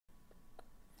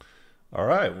All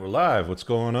right, we're live. What's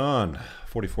going on?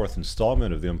 44th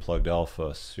installment of the Unplugged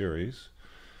Alpha series.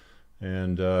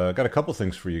 And got a couple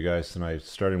things for you guys tonight,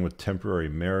 starting with temporary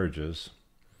marriages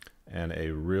and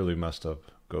a really messed up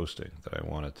ghosting that I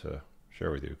wanted to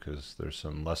share with you because there's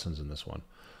some lessons in this one.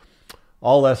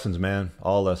 All lessons, man.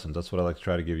 All lessons. That's what I like to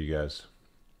try to give you guys.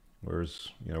 Where's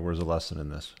a lesson in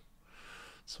this?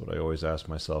 That's what I always ask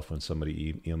myself when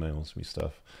somebody emails me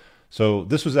stuff. So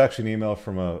this was actually an email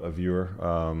from a viewer.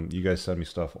 You guys send me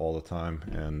stuff all the time,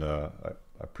 and I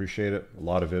appreciate it. A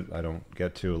lot of it I don't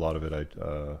get to. A lot of it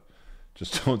I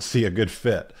just don't see a good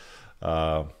fit.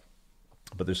 But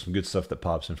there's some good stuff that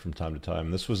pops in from time to time.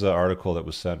 And this was an article that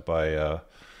was sent by a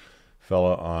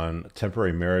fella on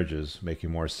temporary marriages making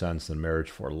more sense than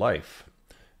marriage for life.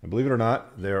 And believe it or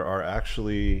not, there are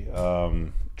actually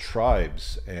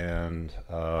tribes and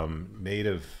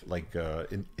native,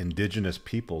 indigenous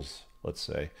peoples, let's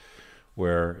say,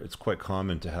 where it's quite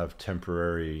common to have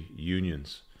temporary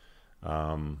unions.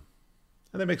 And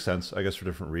that makes sense, I guess, for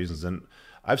different reasons. And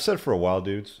I've said for a while,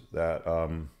 dudes, that,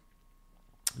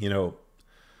 you know,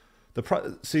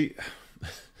 see,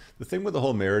 the thing with the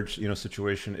whole marriage,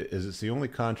 situation is it's the only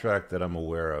contract that I'm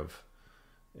aware of.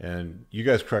 And you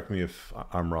guys correct me if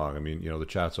I'm wrong. I mean, the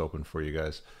chat's open for you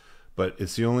guys. But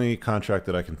it's the only contract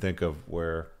that I can think of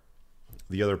where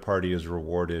the other party is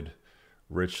rewarded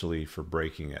richly for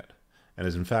breaking it. And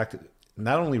is in fact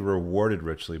not only rewarded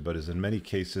richly, but is in many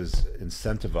cases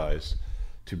incentivized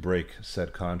to break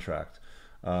said contract.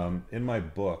 In my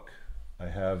book, I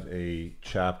have a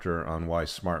chapter on why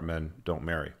smart men don't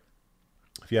marry.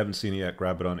 If you haven't seen it yet,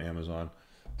 grab it on Amazon.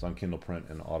 It's on Kindle Print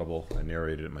and Audible. I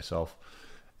narrated it myself.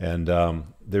 And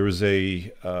there was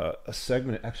a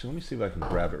segment. Actually, let me see if I can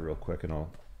grab it real quick and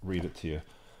I'll read it to you.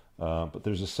 But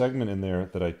there's a segment in there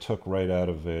that I took right out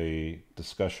of a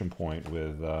discussion point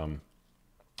with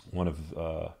one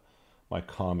of my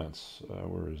comments.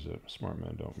 Where is it? Smart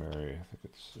men don't marry. I think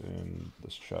it's in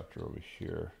this chapter over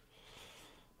here.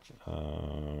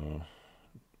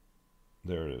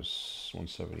 There it is,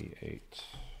 178.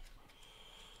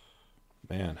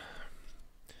 Man.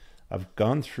 I've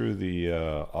gone through the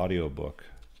audiobook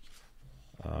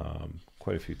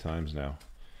quite a few times now,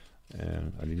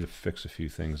 and I need to fix a few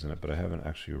things in it, but I haven't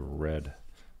actually read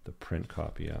the print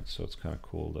copy yet, so it's kind of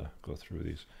cool to go through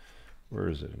these. Where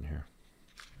is it in here?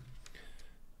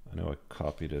 I know I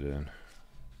copied it in.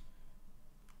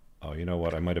 Oh, you know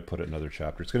what? I might have put it in another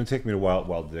chapter. It's going to take me a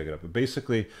while to dig it up. But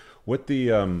basically, what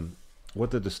the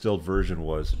distilled version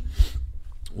was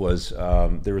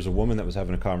there was a woman that was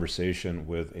having a conversation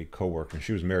with a coworker, and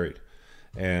she was married,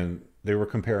 and they were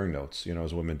comparing notes,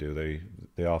 as women do.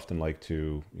 They often like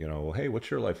to, hey, what's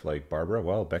your life like, Barbara?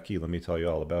 Well, Becky, let me tell you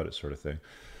all about it, sort of thing.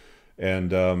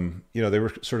 And they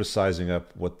were sort of sizing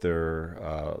up what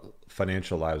their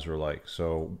financial lives were like.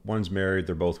 So one's married,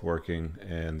 they're both working,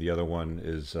 and the other one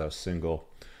is single,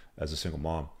 as a single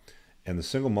mom. And the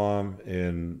single mom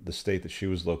in the state that she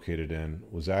was located in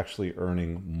was actually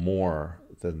earning more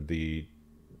than they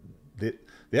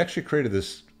actually created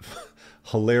this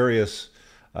hilarious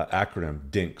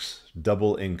acronym, DINKS,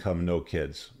 double income, no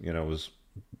kids, was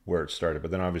where it started.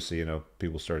 But then obviously,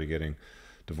 people started getting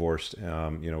divorced,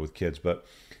 with kids. But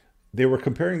they were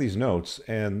comparing these notes,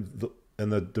 and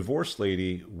the divorced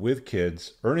lady with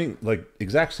kids earning like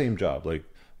exact same job, like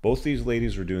both these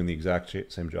ladies were doing the exact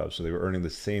same job, so they were earning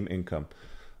the same income.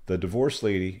 The divorced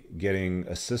lady, getting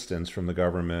assistance from the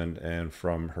government and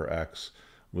from her ex,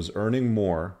 was earning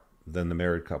more than the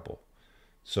married couple.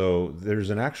 So there's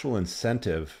an actual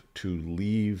incentive to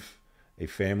leave a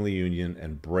family union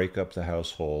and break up the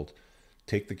household,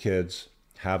 take the kids,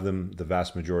 have them the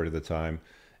vast majority of the time,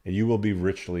 and you will be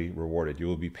richly rewarded. You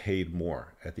will be paid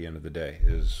more at the end of the day,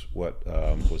 is what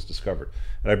was discovered.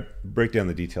 And I break down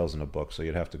the details in a book, so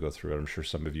you'd have to go through it. I'm sure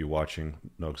some of you watching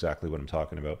know exactly what I'm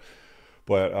talking about.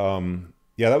 But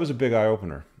yeah, that was a big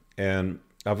eye-opener. And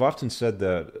I've often said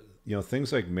that,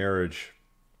 things like marriage,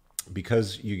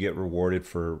 because you get rewarded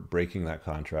for breaking that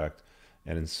contract,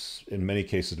 and in many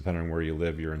cases, depending on where you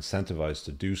live, you're incentivized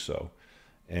to do so.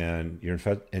 And you're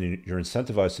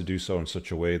incentivized to do so in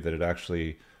such a way that it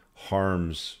actually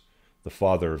harms the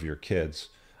father of your kids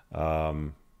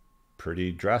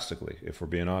pretty drastically, if we're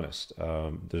being honest.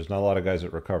 There's not a lot of guys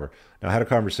that recover. Now, I had a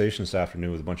conversation this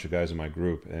afternoon with a bunch of guys in my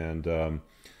group, and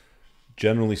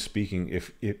generally speaking,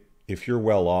 if you're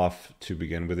well off to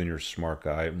begin with and you're a smart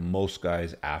guy, most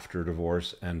guys after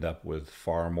divorce end up with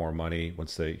far more money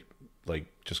once they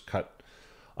just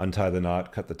untie the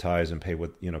knot, cut the ties, and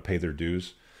pay their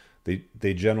dues.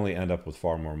 They generally end up with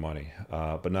far more money,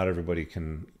 but not everybody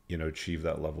can achieve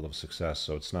that level of success.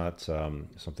 So it's not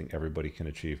something everybody can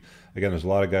achieve. Again, there's a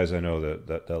lot of guys I know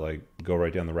that like go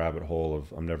right down the rabbit hole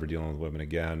of I'm never dealing with women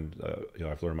again.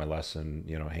 I've learned my lesson.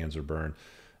 Hands are burned,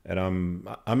 and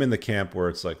I'm in the camp where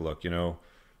it's like, look,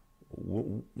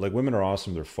 like women are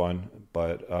awesome, they're fun,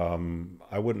 but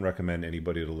I wouldn't recommend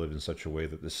anybody to live in such a way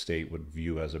that the state would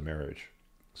view as a marriage.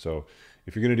 So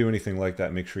if you're going to do anything like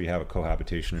that, make sure you have a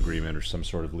cohabitation agreement or some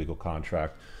sort of legal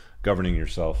contract governing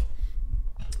yourself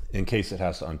in case it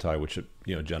has to untie, which it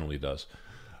generally does.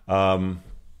 So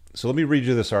let me read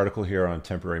you this article here on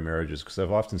temporary marriages, because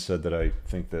I've often said that I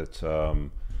think that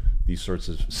these sorts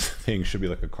of things should be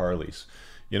like a car lease.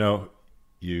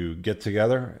 You get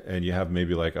together and you have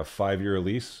maybe like a 5-year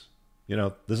lease.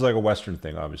 This is like a Western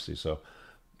thing, obviously. So,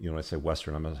 when I say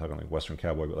Western, I'm not talking like Western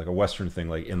cowboy, but like a Western thing,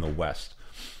 like in the West,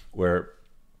 where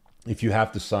if you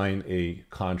have to sign a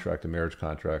contract, a marriage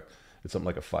contract, it's something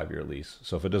like a 5-year lease.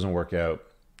 So if it doesn't work out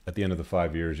at the end of the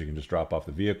 5 years, you can just drop off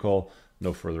the vehicle,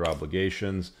 no further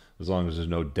obligations, as long as there's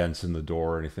no dents in the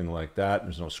door or anything like that.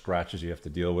 There's no scratches you have to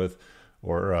deal with,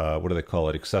 or what do they call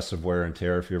it? Excessive wear and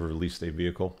tear if you ever leased a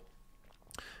vehicle.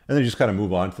 And then you just kind of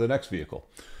move on to the next vehicle.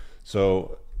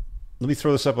 So let me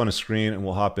throw this up on a screen and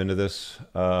we'll hop into this.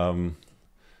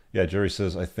 Yeah, Jerry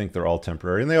says, I think they're all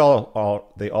temporary. And they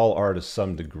all are to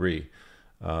some degree.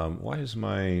 Why is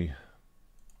my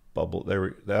bubble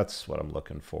there? That's what I'm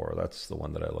looking for. That's the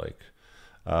one that I like.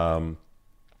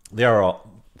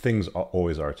 Things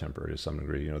always are temporary to some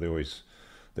degree.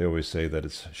 They always say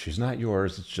that she's not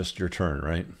yours, it's just your turn,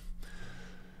 right?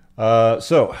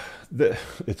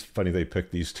 It's funny they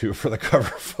picked these two for the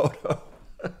cover photo.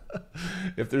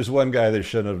 If there's one guy that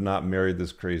shouldn't have not married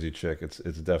this crazy chick, it's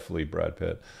definitely Brad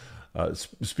Pitt.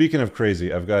 Speaking of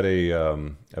crazy, I've got a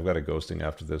ghosting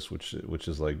after this, which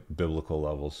is like biblical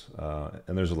levels,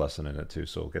 and there's a lesson in it too.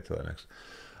 So we'll get to that next.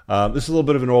 This is a little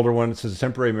bit of an older one. It says a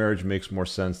temporary marriage makes more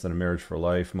sense than a marriage for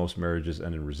life. Most marriages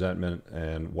end in resentment,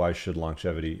 and why should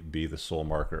longevity be the sole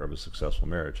marker of a successful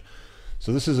marriage?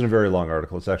 So this isn't a very long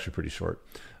article. It's actually pretty short.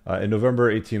 In November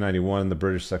 1891, the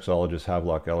British sexologist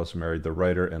Havelock Ellis married the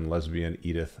writer and lesbian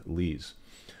Edith Lees.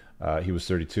 He was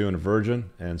 32 and a virgin,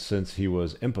 and since he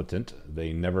was impotent,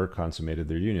 they never consummated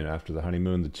their union. After the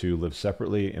honeymoon, the two lived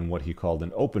separately in what he called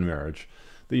an open marriage.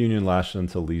 The union lasted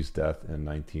until Lee's death in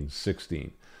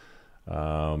 1916.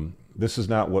 This is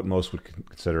not what most would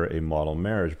consider a model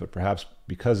marriage, but perhaps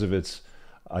because of its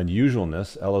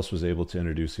unusualness, Ellis was able to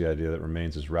introduce the idea that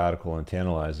remains as radical and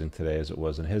tantalizing today as it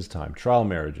was in his time: trial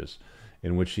marriages,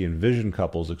 in which he envisioned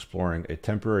couples exploring a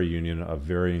temporary union of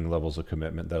varying levels of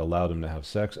commitment that allowed them to have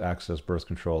sex, access birth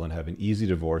control, and have an easy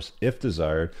divorce if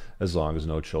desired, as long as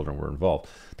no children were involved.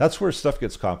 That's where stuff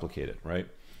gets complicated, right?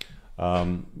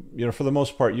 For the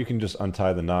most part, you can just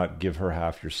untie the knot, give her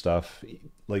half your stuff.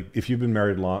 Like, if you've been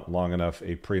married long enough,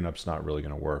 a prenup's not really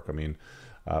going to work. I mean,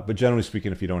 but generally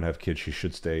speaking, if you don't have kids, she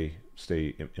should stay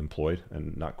employed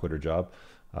and not quit her job.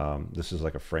 This is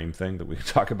like a frame thing that we can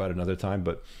talk about another time,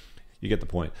 but you get the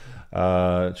point.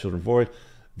 Children void.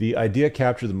 The idea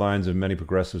captured the minds of many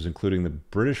progressives, including the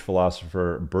British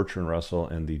philosopher Bertrand Russell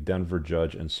and the Denver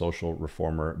judge and social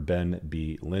reformer Ben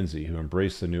B. Lindsay, who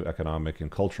embraced the new economic and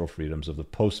cultural freedoms of the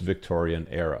post-Victorian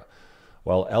era.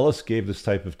 While Ellis gave this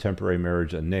type of temporary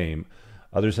marriage a name,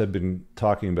 others had been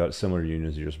talking about similar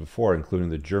unions years before, including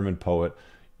the German poet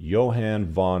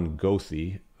Johann von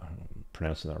Goethe, I'm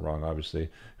pronouncing that wrong obviously,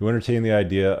 who entertained the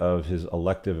idea of his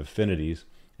elective affinities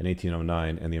in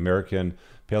 1809, and the American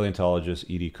paleontologist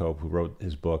E.D. Cope, who wrote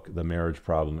his book The Marriage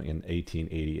Problem in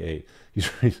 1888. In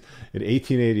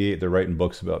 1888, they're writing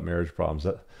books about marriage problems.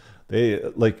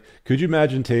 Could you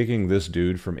imagine taking this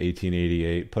dude from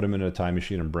 1888, put him in a time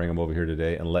machine and bring him over here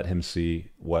today and let him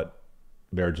see what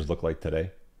marriages look like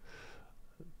today?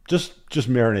 Just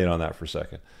marinate on that for a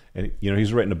second. And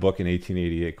he's writing a book in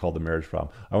 1888 called The Marriage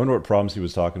Problem. I wonder what problems he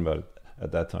was talking about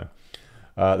at that time.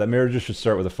 That marriages should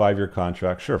start with a 5-year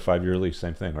contract. Sure, 5-year lease,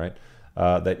 same thing, right?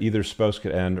 That either spouse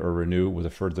could end or renew with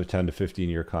a further 10 to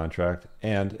 15-year contract,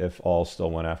 and if all still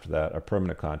went after that, a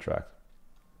permanent contract.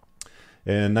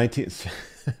 In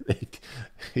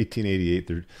 1888,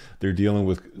 they're dealing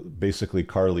with basically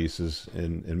car leases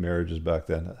in marriages back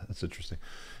then. That's interesting.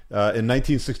 In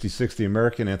 1966, the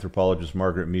American anthropologist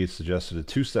Margaret Mead suggested a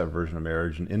 2-step version of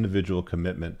marriage, an individual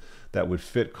commitment that would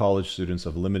fit college students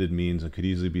of limited means and could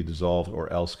easily be dissolved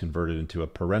or else converted into a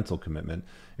parental commitment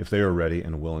if they were ready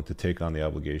and willing to take on the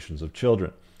obligations of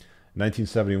children. In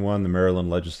 1971, the Maryland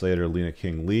legislator Lena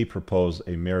King Lee proposed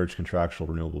a marriage contractual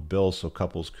renewable bill so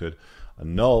couples could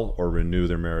annul or renew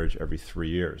their marriage every 3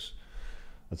 years.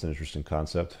 That's an interesting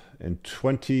concept. In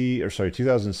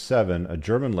 2007, a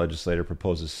German legislator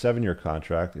proposed a 7-year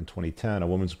contract. In 2010, a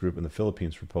women's group in the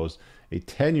Philippines proposed a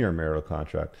 10-year marital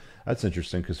contract. That's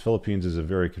interesting because Philippines is a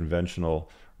very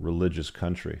conventional religious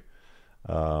country.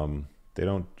 They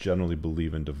don't generally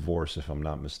believe in divorce, if I'm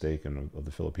not mistaken, of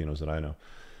the Filipinos that I know.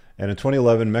 And in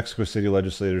 2011, Mexico City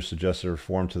legislators suggested a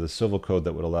reform to the civil code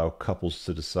that would allow couples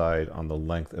to decide on the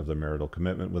length of their marital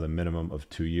commitment with a minimum of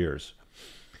 2 years.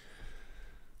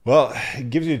 Well,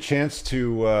 it gives you a chance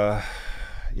to,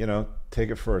 take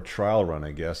it for a trial run,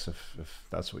 I guess, if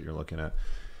that's what you're looking at.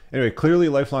 Anyway, clearly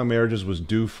lifelong marriages was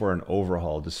due for an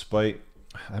overhaul, despite,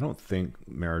 I don't think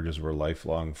marriages were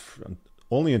lifelong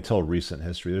only until recent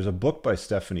history. There's a book by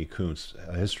Stephanie Coontz,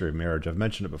 A History of Marriage. I've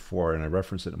mentioned it before, and I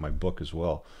reference it in my book as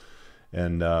well.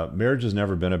 And marriage has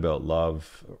never been about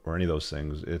love or any of those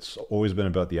things. It's always been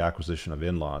about the acquisition of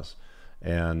in-laws.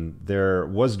 And there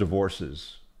was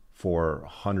divorces for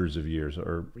hundreds of years,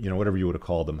 or whatever you would have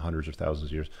called them, hundreds or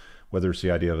thousands of years, whether it's the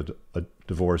idea of a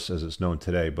divorce as it's known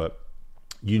today, but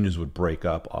unions would break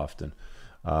up often.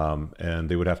 And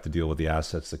they would have to deal with the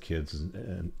assets, the kids,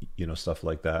 and stuff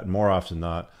like that. And more often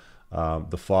than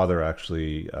not, the father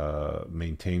actually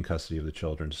maintained custody of the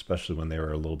children, especially when they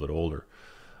were a little bit older,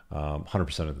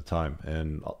 100% of the time.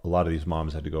 And a lot of these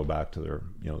moms had to go back to their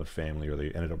family, or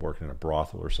they ended up working in a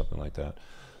brothel or something like that.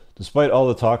 Despite all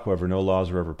the talk, however, no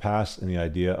laws were ever passed, and the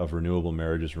idea of renewable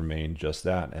marriages remained just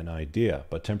that, an idea.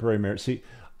 But temporary marriage, see,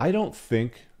 I don't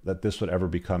think that this would ever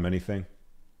become anything.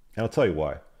 And I'll tell you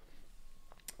why.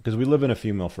 Because we live in a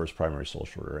female-first primary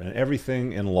social order, and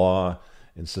everything in law,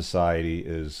 in society,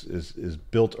 is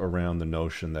built around the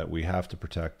notion that we have to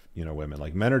protect, women.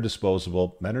 Like, men are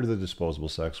disposable. Men are the disposable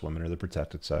sex. Women are the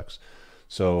protected sex.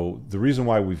 So the reason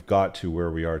why we've got to where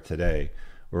we are today,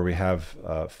 where we have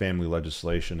family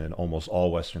legislation in almost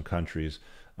all Western countries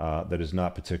that is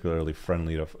not particularly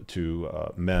friendly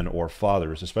to men or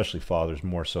fathers, especially fathers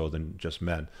more so than just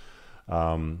men,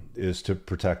 is to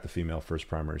protect the female-first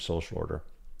primary social order.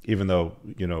 Even though,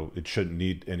 it shouldn't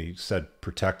need any said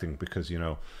protecting because,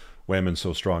 women's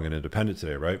so strong and independent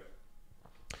today, right?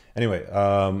 Anyway,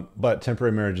 but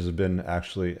temporary marriages have been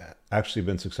actually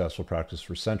been successful practice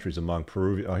for centuries among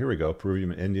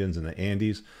Peruvian Indians in the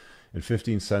Andes, in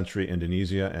 15th century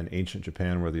Indonesia and ancient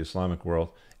Japan, where the Islamic world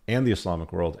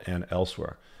and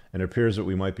elsewhere. And it appears that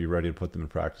we might be ready to put them in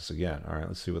practice again. All right,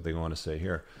 let's see what they want to say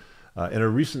here. In a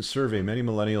recent survey, many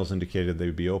millennials indicated they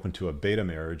would be open to a beta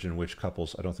marriage in which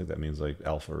couples, I don't think that means like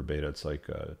alpha or beta, it's like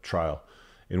a trial,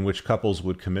 in which couples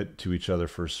would commit to each other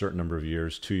for a certain number of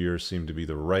years. 2 years seemed to be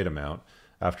the right amount,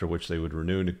 after which they would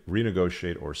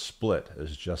renegotiate or split,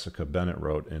 as Jessica Bennett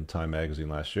wrote in Time magazine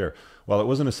last year. While it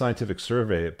wasn't a scientific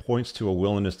survey, it points to a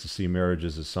willingness to see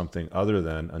marriages as something other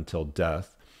than until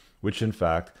death, which in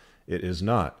fact it is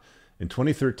not. In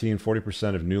 2013,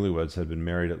 40% of newlyweds had been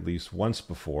married at least once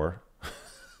before.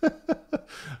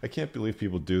 I can't believe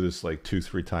people do this like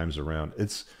 2-3 times around.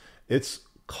 It's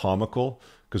comical,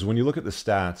 because when you look at the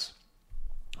stats,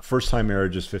 first-time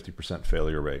marriage is 50%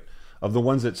 failure rate. Of the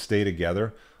ones that stay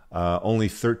together, only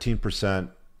 13%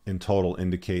 in total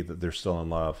indicate that they're still in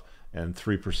love, and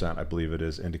 3%, I believe it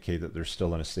is, indicate that they're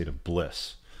still in a state of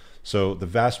bliss. So the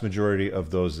vast majority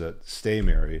of those that stay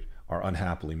married are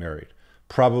unhappily married,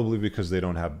 probably because they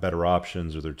don't have better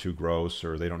options, or they're too gross,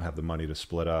 or they don't have the money to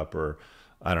split up, or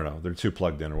I don't know, they're too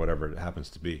plugged in, or whatever it happens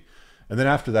to be. And then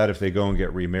after that, if they go and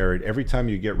get remarried, every time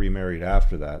you get remarried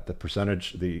after that, the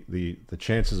percentage, the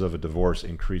chances of a divorce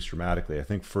increase dramatically. I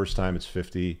think first time it's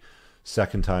 50,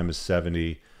 second time is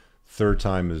 70, third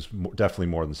time is definitely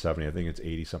more than 70. I think it's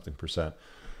 80 something percent.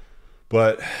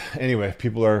 But anyway,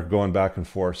 people are going back and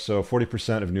forth. So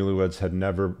 40% of newlyweds had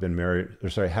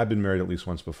been married at least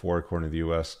once before, according to the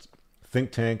U.S.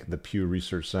 think tank, the Pew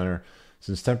Research Center.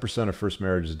 Since 10% of first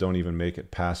marriages don't even make it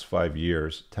past 5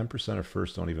 years, 10% of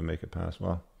first don't even make it past,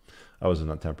 well, I was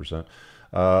not 10%.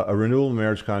 A renewable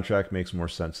marriage contract makes more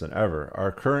sense than ever.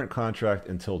 Our current contract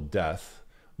until death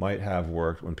might have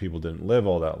worked when people didn't live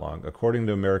all that long. According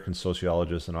to American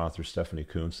sociologist and author Stephanie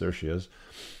Coontz, there she is.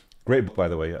 Great book, by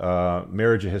the way.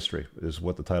 Marriage: A History is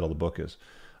what the title of the book is.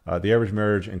 The average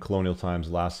marriage in colonial times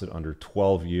lasted under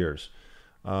 12 years.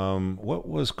 What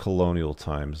was colonial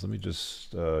times? Let me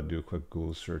just do a quick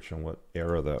Google search on what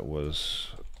era that was.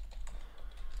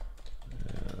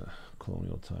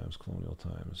 Colonial times.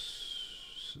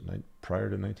 Prior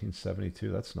to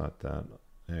 1972? That's not that.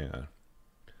 Hang on.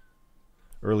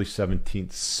 Early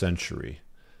 17th century.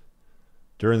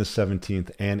 During the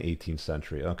 17th and 18th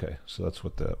century. Okay, so that's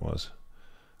what that was.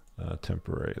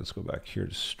 Temporary. Let's go back here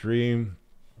to stream.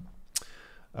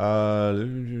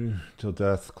 Till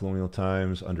death, colonial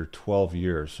times, under 12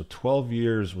 years. So 12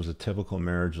 years was a typical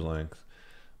marriage length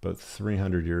about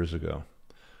 300 years ago.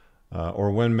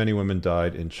 Or when many women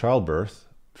died in childbirth,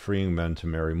 freeing men to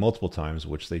marry multiple times,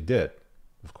 which they did,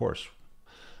 of course.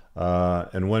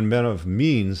 And when men of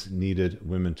means needed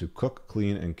women to cook,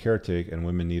 clean, and caretake, and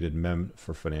women needed men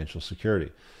for financial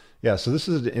security. Yeah, so this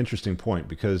is an interesting point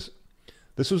because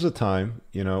this was a time,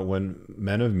 when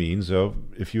men of means, so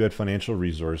if you had financial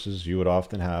resources, you would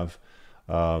often have,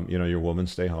 your woman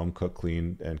stay home, cook,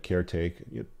 clean, and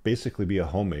caretake, basically be a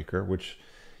homemaker, which,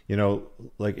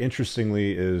 like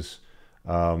interestingly is,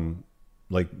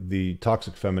 like the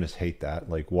toxic feminists hate that.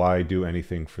 Like, why do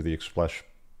anything for the express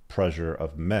pleasure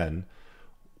of men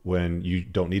when you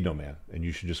don't need no man and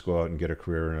you should just go out and get a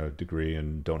career and a degree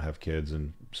and don't have kids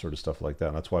and sort of stuff like that.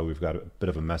 And that's why we've got a bit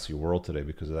of a messy world today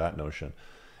because of that notion.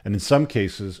 And in some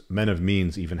cases, men of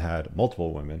means even had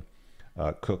multiple women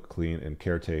cook, clean, and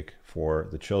caretake for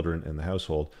the children in the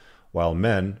household, while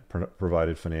men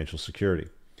provided financial security.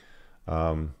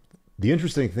 The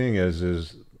interesting thing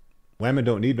is women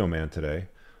don't need no man today,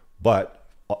 but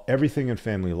everything in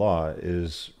family law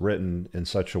is written in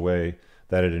such a way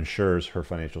that it ensures her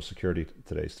financial security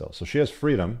today still. So she has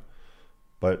freedom,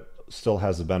 but still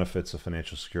has the benefits of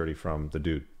financial security from the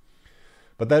dude.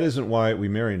 But that isn't why we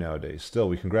marry nowadays. Still,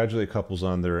 we congratulate couples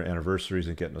on their anniversaries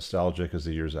and get nostalgic as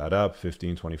the years add up,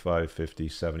 15, 25, 50,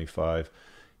 75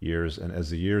 years, and as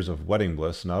the years of wedding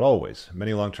bliss, not always.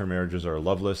 Many long-term marriages are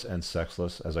loveless and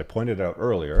sexless. As I pointed out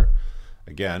earlier,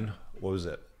 again, what was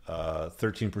it?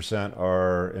 13%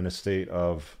 are in a state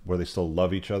of where they still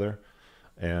love each other,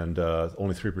 and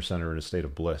only 3% are in a state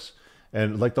of bliss.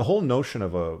 And like the whole notion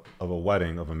of a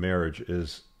wedding, of a marriage,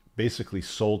 is basically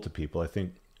sold to people. I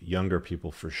think younger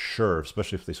people for sure,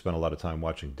 especially if they spend a lot of time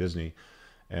watching Disney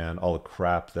and all the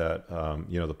crap that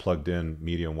the plugged-in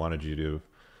media wanted you to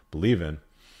believe in,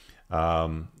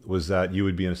 was that you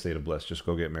would be in a state of bliss. Just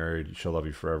go get married. She'll love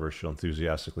you forever. She'll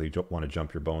enthusiastically want to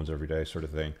jump your bones every day, sort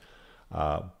of thing.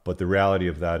 But the reality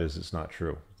of that is it's not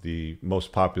true. The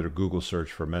most popular Google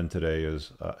search for men today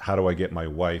is, how do I get my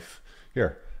wife?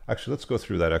 Here, actually, let's go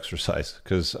through that exercise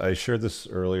because I shared this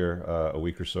earlier a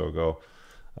week or so ago.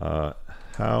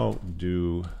 How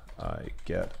do I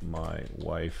get my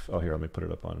wife? Oh, here, let me put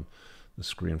it up on the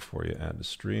screen for you. Add to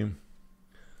stream.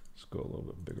 Let's go a little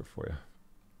bit bigger for you.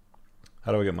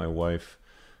 How do I get my wife?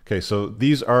 Okay, so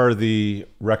these are the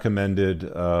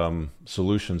recommended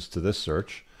solutions to this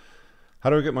search. How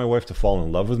do I get my wife to fall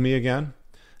in love with me again?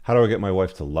 How do I get my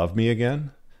wife to love me again?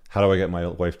 How do I get my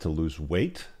wife to lose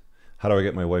weight? How do I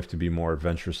get my wife to be more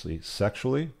adventurously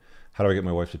sexually? How do I get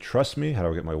my wife to trust me? How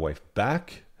do I get my wife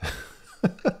back?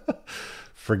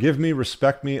 Forgive me,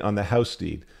 respect me on the house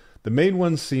deed. The main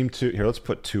ones seem to, here, let's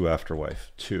put 2 after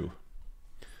wife. 2.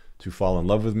 To fall in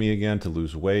love with me again, to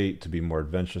lose weight, to be more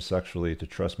adventurous sexually, to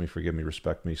trust me, forgive me,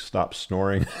 respect me, stop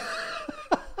snoring.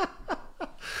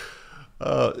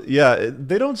 Yeah,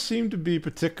 they don't seem to be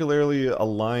particularly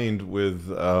aligned with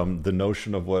the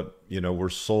notion of what, we're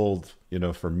sold,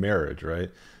 for marriage, right?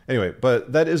 Anyway,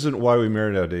 but that isn't why we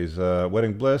marry nowadays.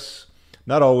 Wedding bliss,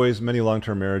 not always. Many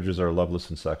long-term marriages are loveless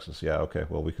and sexless. Yeah, okay.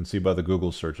 Well, we can see by the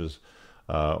Google searches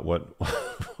what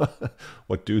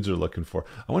what dudes are looking for.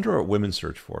 I wonder what women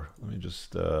search for. Let me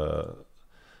just,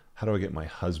 how do I get my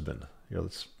husband? Here,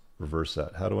 let's reverse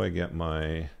that. How do I get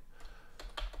my...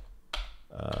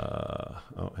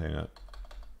 oh, hang on.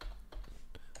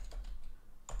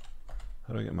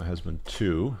 How do I get my husband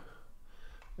to?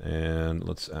 And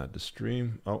let's add to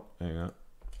stream. Oh, hang on.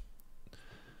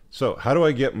 So how do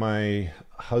I get my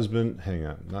husband, hang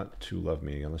on, not to love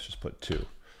me again. Let's just put 2.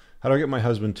 How do I get my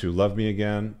husband to love me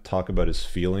again? Talk about his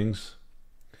feelings.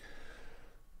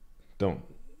 Don't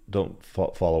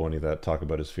follow any of that talk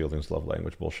about his feelings, love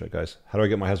language bullshit, guys. How do I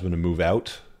get my husband to move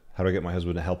out? How do I get my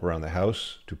husband to help around the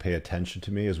house, to pay attention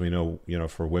to me? As we know,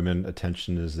 for women,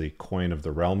 attention is the coin of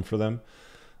the realm for them.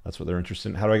 That's what they're interested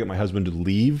in. How do I get my husband to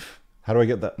leave? How do I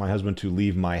get my husband to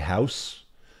leave my house?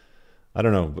 I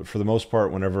don't know, but for the most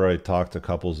part, whenever I talk to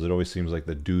couples, it always seems like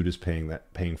the dude is paying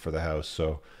for the house.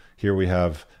 So here we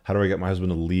have, how do I get my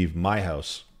husband to leave my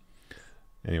house?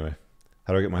 Anyway,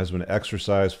 how do I get my husband to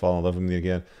exercise, fall in love with me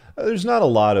again? There's not a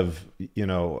lot of,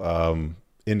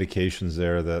 indications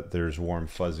there that there's warm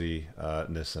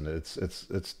fuzziness, and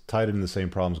it's tied in the same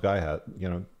problems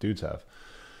dudes have,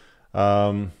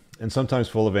 and sometimes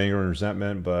full of anger and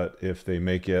resentment. But if they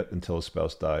make it until a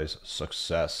spouse dies,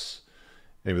 success.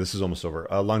 Anyway, this is almost over.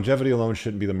 Longevity alone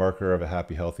shouldn't be the marker of a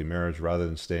happy, healthy marriage. Rather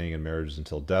than staying in marriages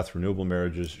until death, renewable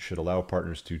marriages should allow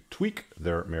partners to tweak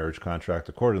their marriage contract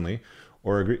accordingly,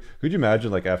 Or agree. Could you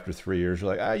imagine, like, after 3 years,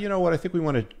 you're like, you know what? I think we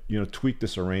want to, tweak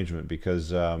this arrangement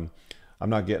because I'm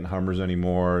not getting Hummers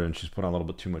anymore, and she's put on a little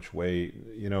bit too much weight,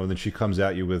 and then she comes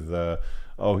at you with,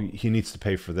 oh, he needs to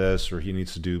pay for this, or he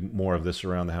needs to do more of this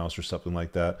around the house, or something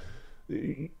like that.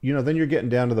 Then you're getting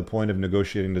down to the point of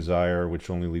negotiating desire, which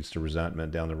only leads to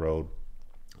resentment down the road.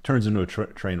 Turns into a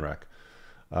train wreck.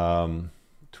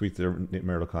 Tweak their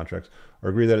marital contracts, or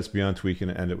agree that it's beyond tweaking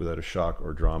and end it without a shock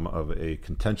or drama of a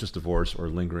contentious divorce or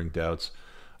lingering doubts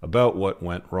about what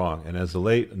went wrong. And as the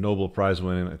late Nobel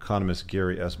Prize-winning economist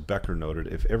Gary S. Becker noted,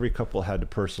 if every couple had to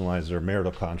personalize their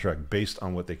marital contract based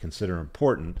on what they consider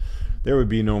important, there would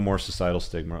be no more societal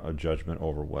stigma of judgment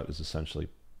over what is essentially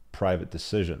private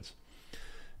decisions.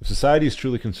 If society is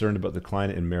truly concerned about the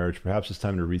decline in marriage, perhaps it's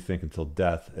time to rethink until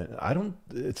death.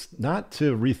 It's not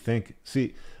to rethink.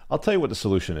 See, I'll tell you what the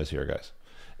solution is here, guys.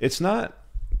 It's not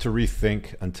to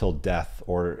rethink until death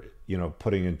or,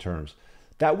 putting in terms.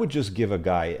 That would just give a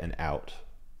guy an out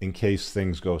in case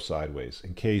things go sideways,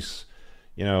 in case,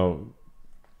 she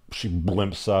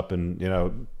blimps up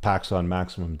and, packs on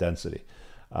maximum density,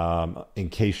 in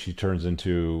case she turns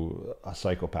into a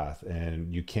psychopath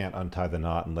and you can't untie the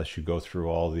knot unless you go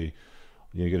through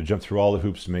you got to jump through all the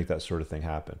hoops to make that sort of thing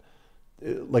happen.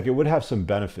 Like, it would have some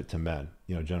benefit to men,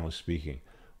 generally speaking.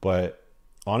 But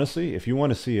honestly, if you want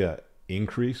to see an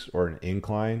increase or an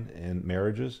incline in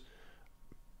marriages,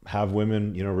 have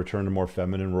women, return to more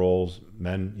feminine roles,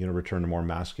 men, return to more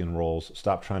masculine roles.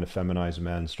 Stop trying to feminize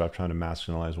men. Stop trying to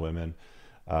masculinize women.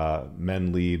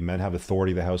 Men lead. Men have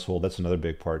authority of the household. That's another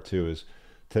big part too. Is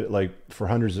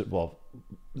for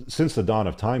since the dawn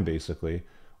of time, basically,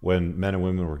 when men and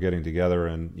women were getting together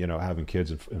and having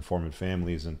kids and forming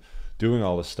families and doing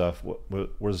all this stuff,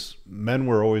 was men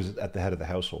were always at the head of the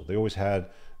household. They always had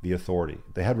the authority.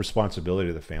 They had responsibility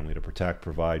to the family to protect,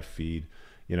 provide, feed,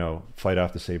 fight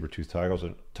off the saber-toothed tigers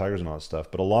and all that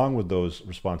stuff. But along with those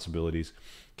responsibilities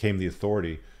came the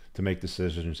authority to make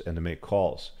decisions and to make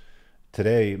calls.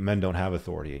 Today, men don't have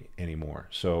authority anymore.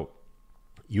 So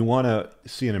you want to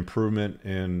see an improvement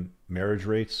in marriage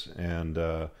rates and,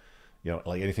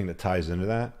 like anything that ties into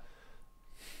that,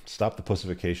 stop the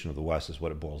pussification of the West is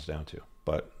what it boils down to.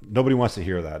 But nobody wants to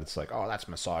hear that. It's like, oh, that's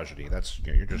misogyny. That's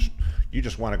you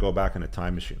just want to go back in a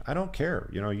time machine. I don't care.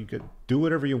 You could do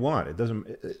whatever you want.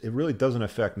 It really doesn't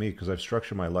affect me because I've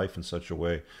structured my life in such a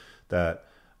way that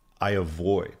I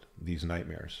avoid these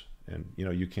nightmares. And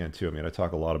you can too. I mean, I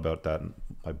talk a lot about that in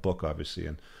my book, obviously,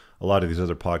 and a lot of these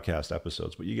other podcast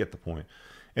episodes, but you get the point.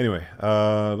 Anyway,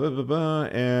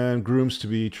 and grooms to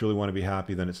be truly want to be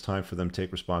happy, then it's time for them to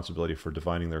take responsibility for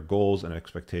defining their goals and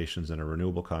expectations in a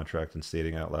renewable contract and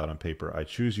stating out loud on paper, I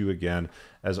choose you again,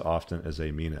 as often as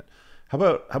they mean it. How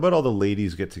about all the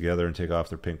ladies get together and take off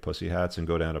their pink pussy hats and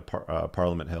go down to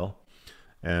Parliament Hill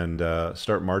and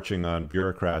start marching on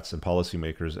bureaucrats and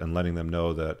policymakers and letting them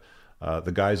know that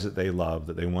the guys that they love,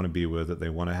 that they want to be with, that they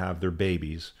want to have their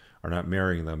babies, are not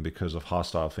marrying them because of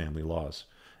hostile family laws.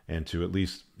 And to at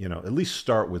least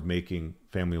start with making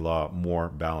family law more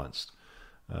balanced.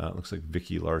 Looks like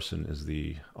Vicky Larson is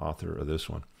the author of this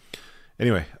one.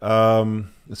 Anyway,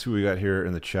 let's see what we got here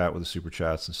in the chat with the super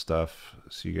chats and stuff.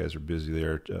 See, you guys are busy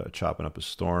there chopping up a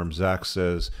storm. Zach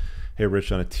says, hey,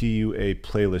 Rich, on a TUA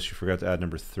playlist, you forgot to add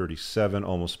number 37.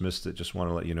 Almost missed it. Just want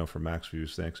to let you know for max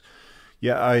views. Thanks.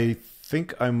 Yeah, I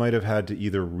think I might have had to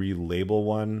either relabel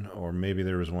one or maybe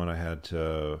there was one I had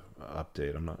to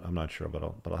update. I'm not sure, but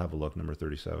I'll have a look. Number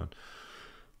 37.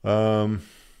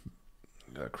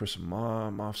 Got Chris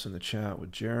Moff's in the chat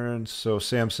with Jaron. So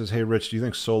Sam says, hey, Rich, do you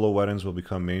think solo weddings will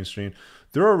become mainstream?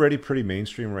 They're already pretty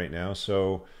mainstream right now.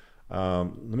 So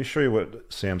let me show you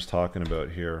what Sam's talking about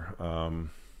here. Let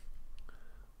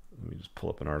me just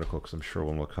pull up an article because I'm sure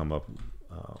one will come up.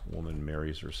 Woman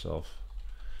marries herself.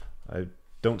 I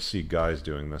don't see guys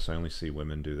doing this. I only see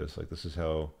women do this. Like, this is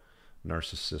how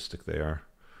narcissistic they are.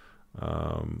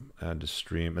 Add to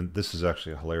stream. And this is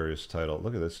actually a hilarious title.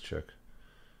 Look at this chick.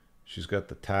 She's got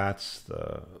the tats,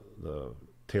 the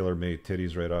tailor-made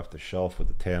titties right off the shelf with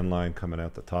the tan line coming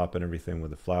out the top and everything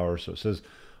with the flowers. So it says,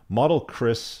 model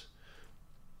Chris...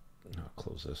 I'll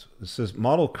close this. It says,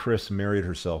 model Chris married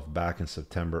herself back in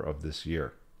September of this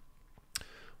year.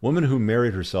 Woman who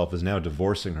married herself is now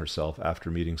divorcing herself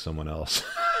after meeting someone else.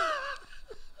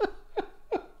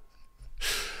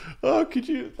 Oh, could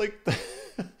you,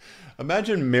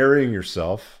 imagine marrying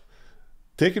yourself,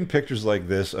 taking pictures like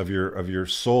this of your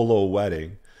solo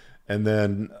wedding, and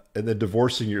then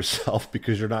divorcing yourself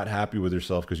because you're not happy with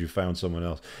yourself because you found someone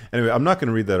else. Anyway, I'm not going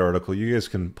to read that article. You guys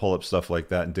can pull up stuff like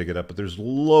that and dig it up, but there's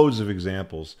loads of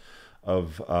examples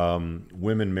of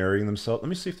women marrying themselves. Let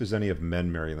me see if there's any of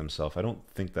men marrying themselves. I don't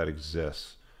think that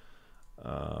exists.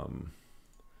 Let's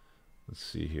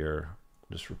see here.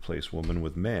 Just replace woman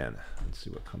with man. Let's see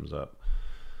what comes up.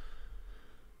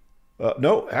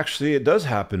 No, actually, it does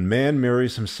happen. Man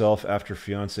marries himself after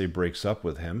fiance breaks up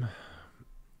with him.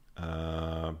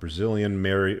 Brazilian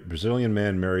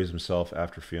man marries himself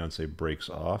after fiance breaks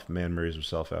off. Man marries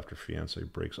himself after fiance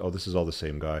breaks. Oh, this is all the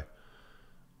same guy.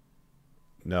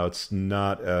 No, it's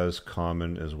not as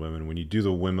common as women. When you do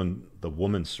the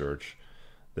woman search,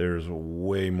 there's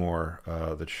way more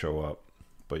that show up.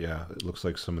 But yeah, it looks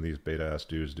like some of these beta-ass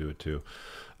dudes do it too.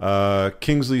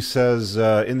 Kingsley says,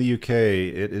 in the UK,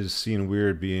 it is seen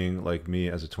weird being like me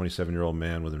as a 27-year-old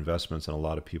man with investments, and a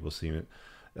lot of people see it.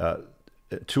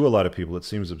 To a lot of people, it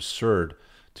seems absurd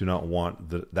to not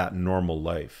want that normal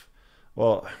life.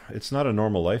 Well, it's not a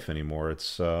normal life anymore.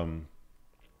 It's,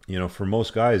 you know, for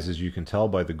most guys, as you can tell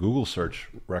by the Google search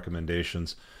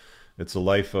recommendations, it's a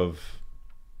life of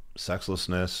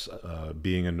sexlessness,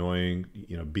 being annoying,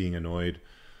 you know, being annoyed,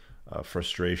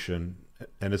 frustration.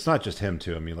 And it's not just him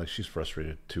too. I mean, like, she's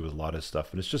frustrated too with a lot of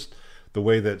stuff. And it's just the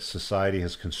way that society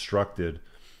has constructed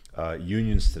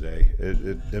unions today.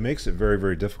 It makes it very,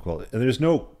 very difficult. And there's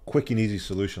no quick and easy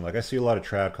solution. Like, I see a lot of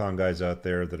tradcon guys out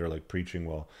there that are like preaching,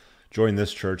 well, join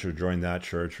this church or join that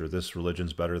church, or this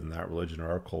religion's better than that religion, or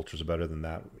our culture's better than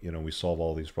that. You know, we solve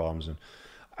all these problems. And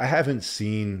I haven't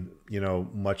seen, you know,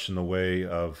 much in the way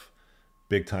of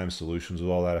big time solutions with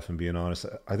all that, if I'm being honest.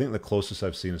 I think the closest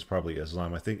I've seen is probably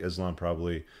Islam. I think Islam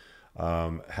probably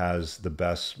has the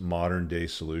best modern day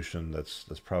solution that's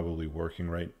probably working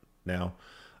right now.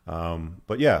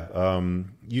 But yeah,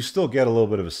 you still get a little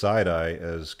bit of a side eye,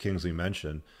 as Kingsley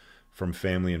mentioned, from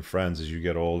family and friends as you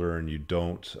get older and you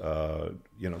don't,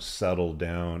 you know, settle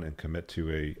down and commit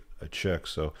to a chick.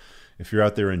 So if you're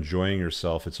out there enjoying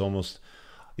yourself, it's almost,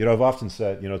 you know, I've often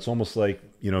said, you know, it's almost like,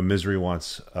 you know, misery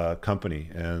wants company.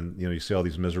 And, you know, you see all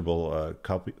these miserable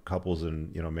couples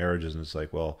and, you know, marriages, and it's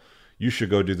like, well, you should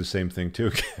go do the same thing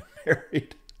too, get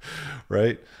married,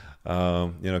 right? You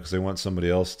know, because they want somebody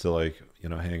else to, like, you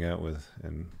know, hang out with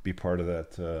and be part of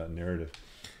that narrative.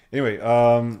 Anyway,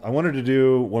 I wanted to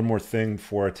do one more thing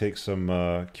before I take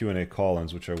some Q&A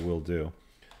call-ins, which I will do.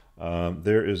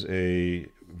 There is a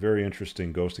very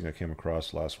interesting ghosting I came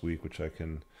across last week, which I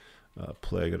can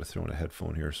play. I got to throw in a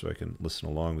headphone here so I can listen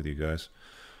along with you guys.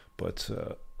 But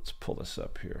let's pull this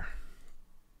up here.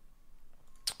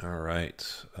 All right.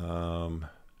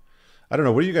 I don't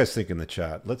know. What do you guys think in the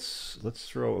chat? Let's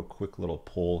throw a quick little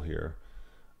poll here.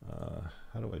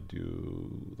 How do I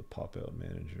do the pop-out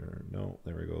manager? No,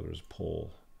 there we go. There's a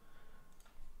poll.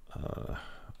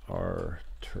 Are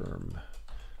term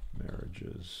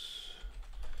marriages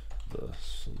the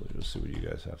solution? Let's see what you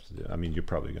guys have to do. I mean, you're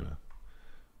probably going to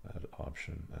add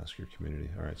option, ask your community.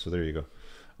 All right, so there you go.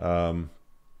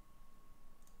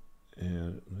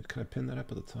 And can I pin that up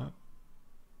at the top?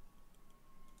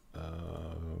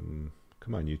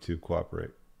 Come on, YouTube,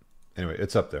 cooperate. Anyway,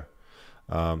 it's up there.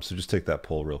 So just take that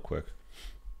poll real quick.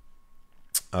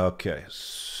 Okay,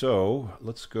 so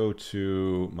let's go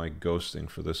to my ghosting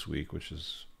for this week, which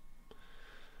is,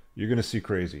 you're going to see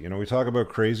crazy. You know, we talk about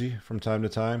crazy from time to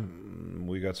time.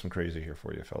 We got some crazy here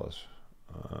for you, fellas.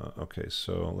 Okay,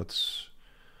 so let's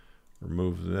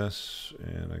remove this,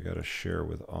 and I got to share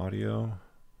with audio.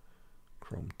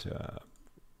 Chrome tab.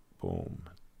 Boom.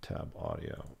 Tab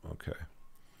audio. Okay.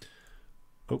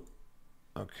 Oh,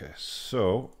 okay,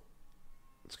 so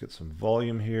let's get some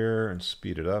volume here and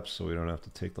speed it up so we don't have to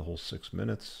take the whole 6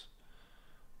 minutes.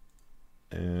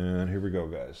 And here we go,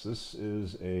 guys. This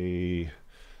is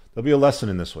there'll be a lesson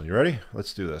in this one. You ready?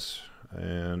 Let's do this.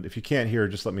 And if you can't hear,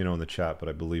 just let me know in the chat, but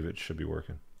I believe it should be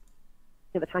working.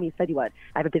 The time you said you would.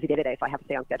 I have a busy day today, so I have to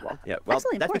stay on schedule. Yeah, well,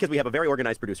 Excellent, that's because we have a very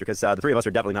organized producer, because the three of us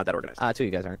are definitely not that organized. Two of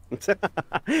you guys aren't.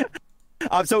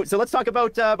 So let's talk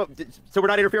about, so we're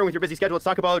not interfering with your busy schedule. Let's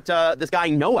talk about this guy,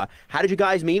 Noah. How did you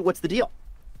guys meet? What's the deal?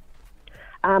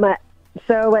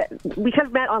 So we kind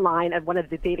of met online at one of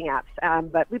the dating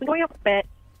apps, but we've been going out a bit,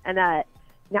 and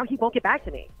now he won't get back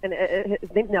to me. And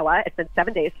his name's Noah. It's been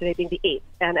 7 days, today being the 8th.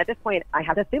 And at this point, I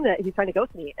have to assume that he's trying to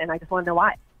ghost me, and I just want to know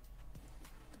why.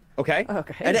 Okay.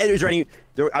 Okay. And is there any,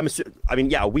 I mean,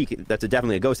 yeah, a week, that's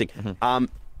definitely a ghosting. Mm-hmm.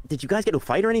 Did you guys get into a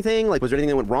fight or anything? Like, was there anything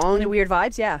that went wrong? Any weird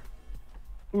vibes? Yeah.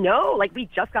 No, like, we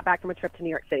just got back from a trip to New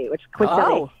York City, which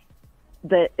coincidentally,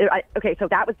 okay, so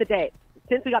that was the day.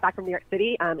 Since we got back from New York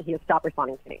City, he has stopped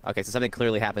responding to me. Okay, so something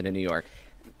clearly happened in New York.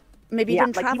 Maybe he yeah,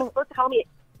 didn't like, travel.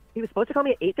 He was supposed to call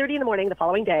me at 8:30 in the morning the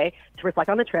following day to reflect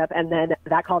on the trip, and then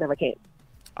that call never came.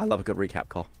 I love a good recap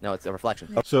call. No, it's a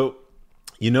reflection. So,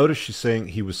 You notice she's saying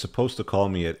he was supposed to call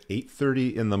me at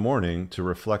 8:30 in the morning to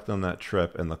reflect on that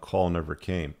trip, and the call never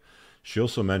came. She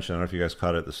also mentioned, I don't know if you guys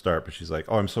caught it at the start, but she's like,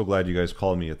 oh, I'm so glad you guys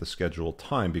called me at the scheduled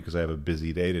time because I have a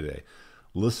busy day today.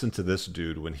 Listen to this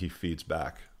dude when he feeds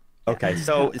back. Okay,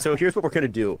 so here's what we're going to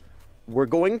do. We're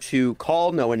going to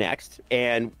call Noah next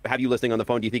and have you listening on the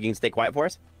phone. Do you think you can stay quiet for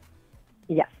us?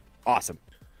 Yes. Awesome.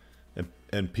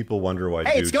 And people wonder why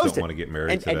Hey, dudes it's ghosted. don't want to get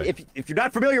married today. And if you're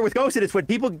not familiar with ghosted, it's when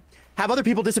people have other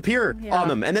people disappear on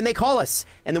them, and then they call us,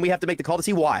 and then we have to make the call to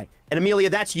see why. And Amelia,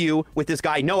 that's you with this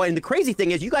guy Noah. And the crazy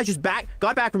thing is, you guys just got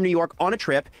back from New York on a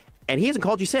trip, and he hasn't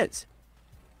called you since.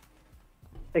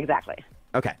 Exactly.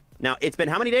 Okay. Now it's been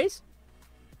how many days?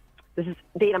 This is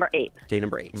date number 8. Day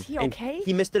number 8. Is he And okay?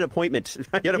 he missed an appointment. He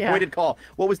had an appointed call.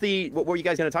 What were you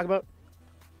guys going to talk about?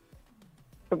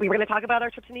 We were going to talk about our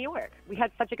trip to New York. We had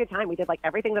such a good time. We did like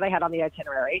everything that I had on the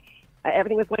itinerary.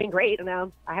 Everything was going great, and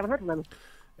now I haven't heard from them.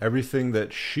 Everything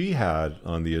that she had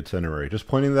on the itinerary. Just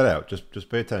pointing that out. Just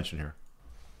pay attention here.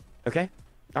 Okay.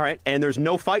 All right. And there's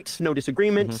no fights, no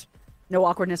disagreements. No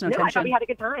awkwardness, no No, I tension. thought we had a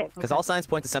good time. Because all signs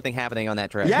point to something happening on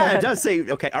that trip. Yeah, it does say.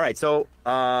 Okay. All right. So,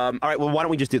 all right. Well, why don't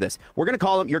we just do this? We're going to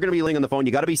call him. You're going to be laying on the phone.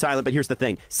 You got to be silent. But here's the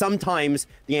thing. Sometimes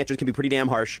the answers can be pretty damn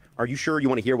harsh. Are you sure you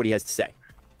want to hear what he has to say?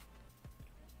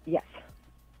 Yes.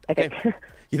 I think.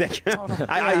 You think?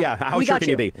 Yeah. How We sure got can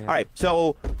you be? All right.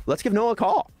 So let's give Noah a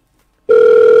call.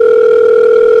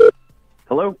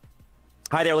 Hello?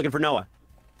 Hi there. Looking for Noah.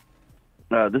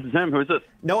 This is him. Who is this?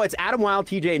 No, it's Adam Wild,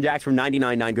 TJ, and Jax from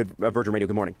 99.9 Good Virgin Radio.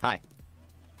 Good morning. Hi.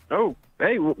 Oh,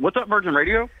 hey, what's up, Virgin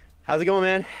Radio? How's it going,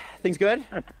 man? Things good?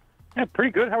 Yeah,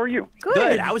 pretty good. How are you?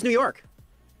 Good. How was New York?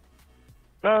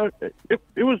 It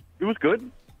was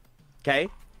good. Okay.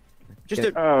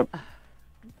 Just Uh,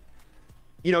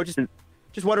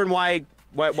 just wondering why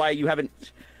you haven't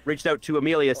reached out to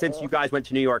Amelia since you guys went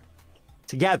to New York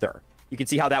together. You can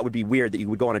see how that would be weird that you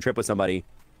would go on a trip with somebody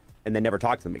and then never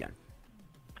talk to them again.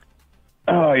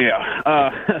 oh yeah.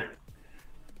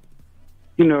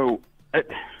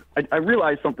 I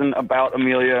realized something about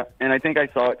Amelia, and I think I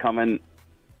saw it coming,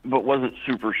 but wasn't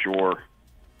super sure.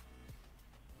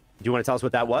 Do you want to tell us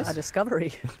what that was? A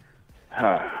discovery.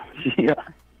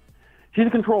 She's a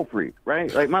control freak,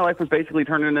 right? Like, my life was basically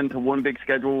turning into one big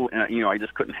schedule, and, I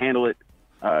just couldn't handle it.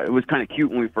 It was kind of cute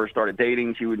when we first started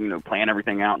dating. She would, plan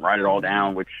everything out and write it all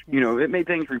down, which, it made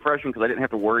things refreshing because I didn't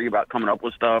have to worry about coming up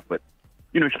with stuff. But,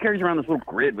 she carries around this little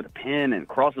grid with a pen and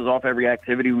crosses off every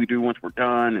activity we do once we're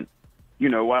done. And,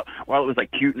 while it was,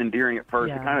 like, cute and endearing at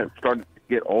first, it kind of started to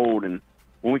get old. And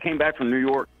when we came back from New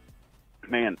York,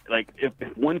 man, like, if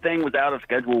one thing was out of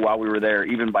schedule while we were there,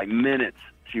 even by minutes,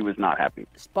 she was not happy.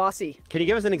 It's bossy. Can you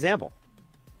give us an example?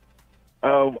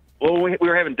 Well, we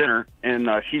were having dinner, and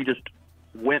she just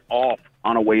went off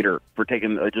on a waiter for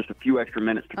taking just a few extra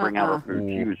minutes to bring out our food.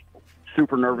 She was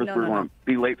super nervous. We were going to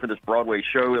be late for this Broadway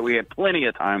show that we had plenty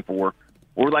of time for.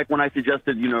 Or like when I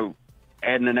suggested,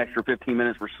 adding an extra 15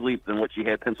 minutes for sleep than what she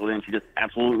had penciled in, she just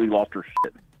absolutely lost her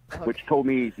shit. Which told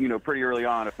me, pretty early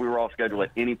on, if we were all scheduled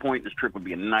at any point, this trip would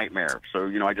be a nightmare. So,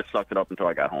 I just sucked it up until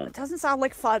I got home. Doesn't sound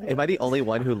like fun. Am I the only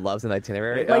one who loves an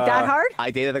itinerary? Like that hard?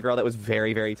 I dated a girl that was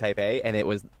very, very type A, and it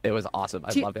was awesome.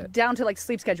 I loved it. Down to like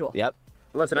sleep schedule. Yep.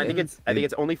 Listen, I think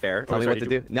it's only fair. Tell me what to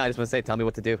do. No, I just want to say, tell me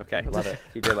what to do. Okay. I love it.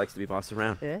 TJ likes to be bossed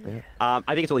around. Yeah. I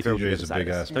think it's only fair. TJ is a big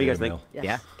ass. Don't you guys think? male. Yes.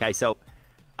 Yeah. Okay. So,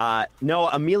 no,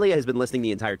 Amelia has been listening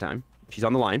the entire time. She's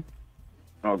on the line.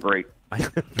 Oh, great.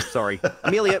 Sorry,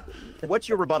 Amelia. What's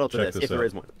your rebuttal to Check this, this if there out.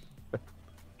 is one?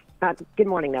 Good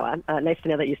morning, Noah. Nice to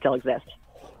know that you still exist.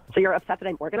 So you're upset that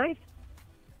I'm organized?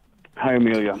 Hi,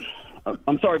 Amelia.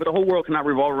 I'm sorry, but the whole world cannot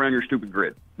revolve around your stupid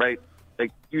grid, right?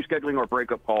 Like, you scheduling our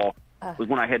breakup call was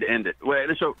when I had to end it.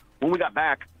 So when we got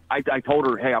back, I told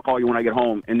her, hey, I'll call you when I get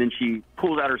home. And then she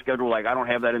pulls out her schedule like, I don't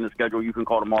have that in the schedule. You can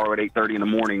call tomorrow at 8:30 in the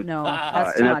morning. No,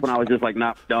 And that's when I was just like,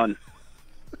 nah, done.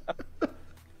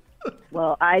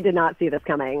 Well, I did not see this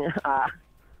coming. Are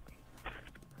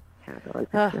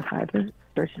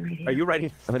you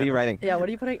writing? What are you writing? Yeah, what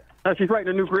are you putting? She's writing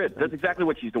a new grid. That's exactly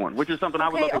what she's doing, which is something I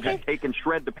would love to just take and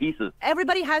shred to pieces.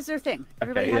 Everybody has their thing.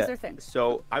 Everybody has their things.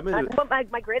 So I'm gonna. But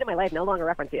my grade in my life no longer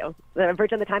reference you.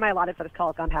 Virgin, the time I allotted for this call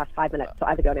has gone past 5 minutes, so I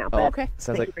have to go now. But okay.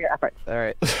 Sounds thank like you for your efforts. all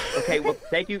right. Okay. Well,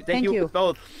 thank you. Thank you.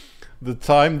 both. The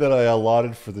time that I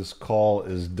allotted for this call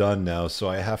is done now, so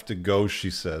I have to go, she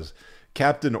says.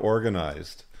 Captain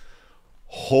Organized.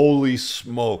 Holy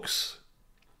smokes.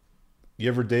 You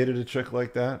ever dated a chick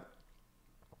like that?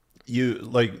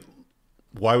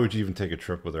 Why would you even take a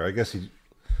trip with her? I guess he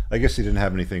didn't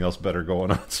have anything else better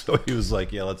going on, so he was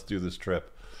like, yeah, let's do this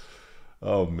trip.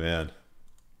 Oh man.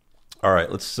 All right,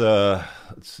 let's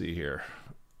see here.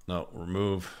 No,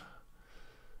 remove.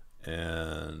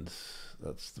 And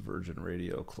that's the Virgin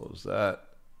Radio. Close that.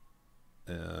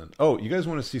 And oh, you guys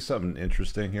want to see something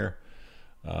interesting here?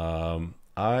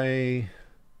 I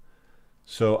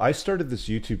started this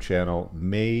YouTube channel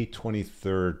May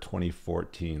 23rd,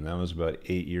 2014. That was about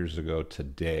 8 years ago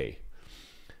today.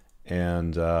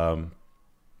 And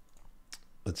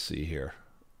let's see here.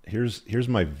 Here's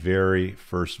my very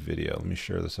first video. Let me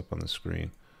share this up on the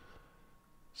screen.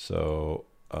 So,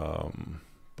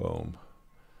 boom.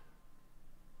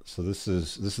 So this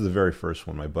is the very first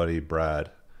one. My buddy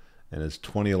Brad and his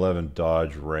 2011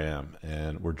 Dodge Ram,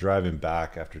 and we're driving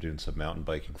back after doing some mountain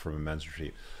biking from a men's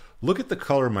retreat. Look at the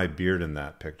color of my beard in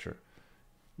that picture.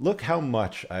 Look how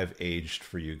much I've aged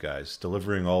for you guys,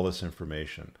 delivering all this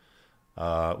information.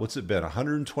 What's it been?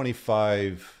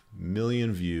 125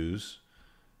 million views,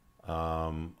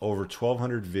 over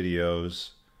 1,200 videos,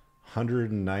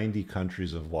 190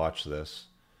 countries have watched this,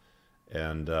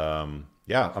 and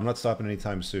yeah, I'm not stopping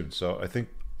anytime soon. So I think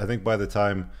by the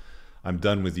time I'm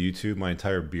done with YouTube, my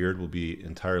entire beard will be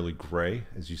entirely gray.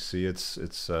 As you see, it's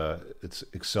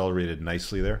accelerated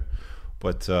nicely there.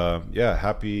 But yeah,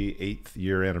 happy 8th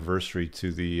year anniversary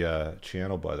to the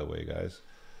channel, by the way, guys.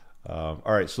 All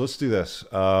right, so let's do this.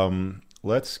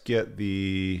 Let's get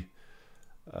the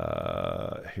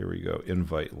here we go,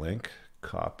 invite link,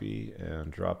 copy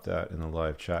and drop that in the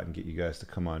live chat and get you guys to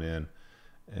come on in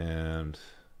and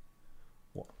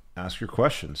ask your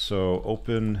questions. So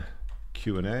open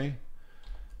Q&A.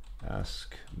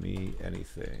 Ask me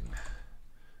anything.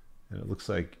 And it looks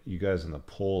like you guys in the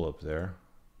poll up there.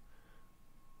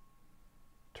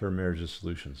 Term marriages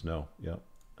solutions. No. Yep.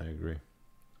 I agree.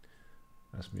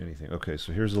 Ask me anything. Okay.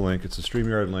 So here's the link. It's a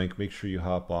StreamYard link. Make sure you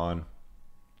hop on.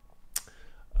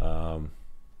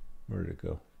 Where did it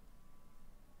go?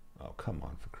 Oh, come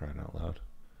on, for crying out loud.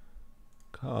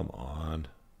 Come on.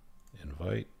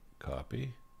 Invite.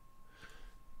 Copy.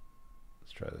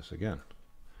 Let's try this again.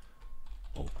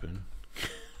 Open.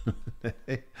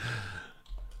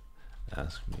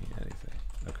 Ask me anything.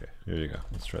 Okay, here you go.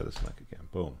 Let's try this link again.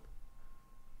 Boom.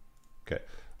 Okay,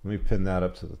 let me pin that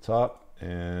up to the top,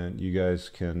 and you guys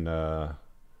can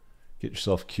get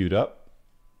yourself queued up.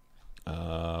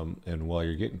 And while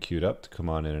you're getting queued up to come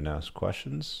on in and ask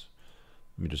questions,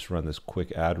 let me just run this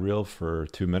quick ad reel for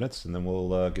 2 minutes, and then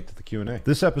we'll get to the Q&A.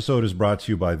 This episode is brought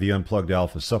to you by the Unplugged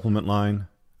Alpha Supplement Line,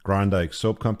 Grondike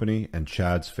Soap Company, and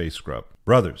Chad's Face Scrub.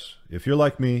 Brothers, if you're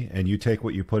like me and you take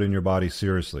what you put in your body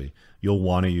seriously, you'll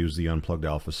want to use the Unplugged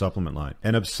Alpha Supplement Line.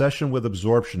 An obsession with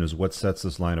absorption is what sets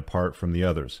this line apart from the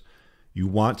others. You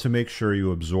want to make sure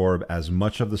you absorb as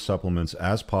much of the supplements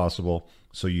as possible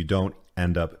so you don't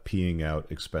end up peeing out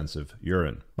expensive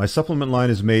urine. My supplement line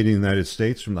is made in the United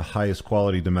States from the highest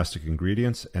quality domestic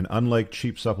ingredients, and unlike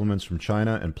cheap supplements from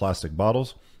China and plastic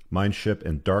bottles, mine ship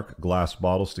in dark glass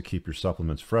bottles to keep your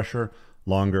supplements fresher,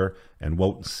 longer, and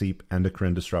won't seep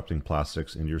endocrine disrupting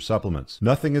plastics into your supplements.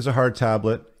 Nothing is a hard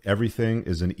tablet. Everything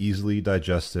is an easily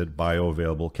digested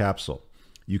bioavailable capsule.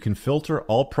 You can filter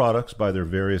all products by their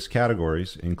various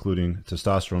categories, including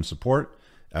testosterone support,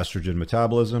 estrogen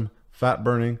metabolism, fat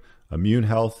burning, immune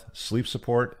health, sleep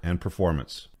support, and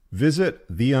performance.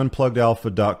 Visit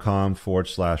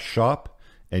theunpluggedalpha.com/shop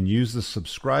and use the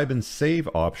subscribe and save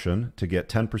option to get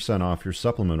 10% off your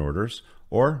supplement orders,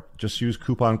 or just use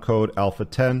coupon code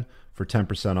ALPHA10 for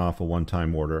 10% off a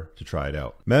one-time order to try it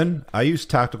out. Men, I use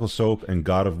Tactical Soap and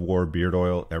God of War beard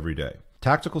oil every day.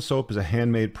 Tactical Soap is a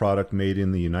handmade product made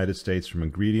in the United States from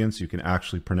ingredients you can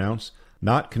actually pronounce,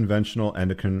 not conventional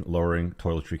endocrine-lowering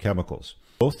toiletry chemicals.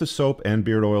 Both the soap and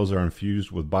beard oils are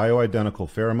infused with bioidentical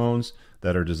pheromones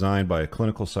that are designed by a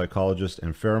clinical psychologist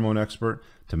and pheromone expert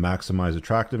to maximize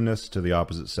attractiveness to the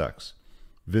opposite sex.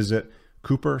 Visit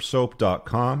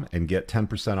coopersoap.com and get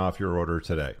 10% off your order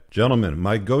today. Gentlemen,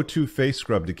 my go-to face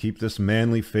scrub to keep this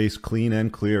manly face clean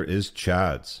and clear is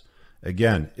Chad's.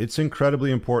 Again, it's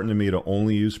incredibly important to me to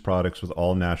only use products with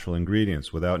all natural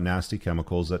ingredients without nasty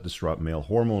chemicals that disrupt male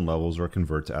hormone levels or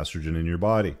convert to estrogen in your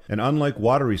body. And unlike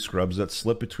watery scrubs that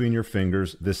slip between your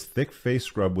fingers, this thick face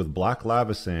scrub with black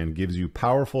lava sand gives you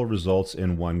powerful results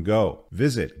in one go.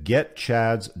 Visit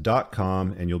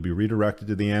getchads.com and you'll be redirected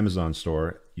to the Amazon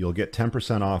store. You'll get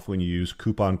 10% off when you use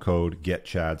coupon code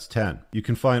GetChads10. You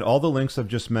can find all the links I've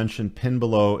just mentioned pinned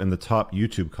below in the top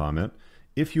YouTube comment.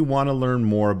 If you want to learn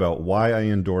more about why I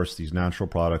endorse these natural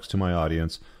products to my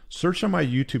audience, search on my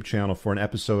YouTube channel for an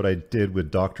episode I did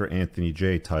with Dr. Anthony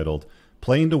J titled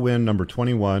Playing to Win number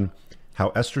 21,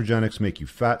 How Estrogenics Make You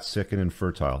Fat, Sick, and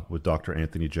Infertile with Dr.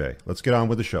 Anthony J. Let's get on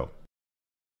with the show.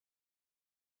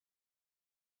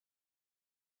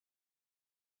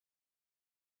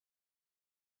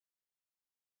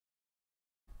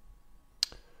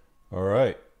 All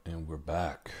right, and we're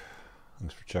back.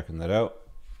 Thanks for checking that out.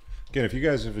 Again, if you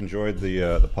guys have enjoyed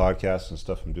the podcast and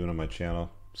stuff I'm doing on my channel,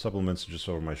 supplements are just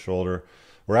over my shoulder.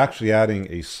 We're actually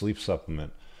adding a sleep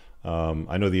supplement.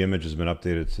 I know the image has been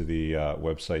updated to the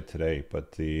website today,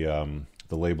 but the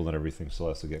label and everything still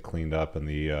has to get cleaned up, and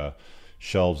the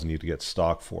shelves need to get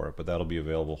stocked for it. But that'll be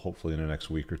available hopefully in the next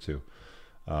week or two.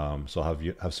 So I'll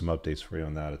have some updates for you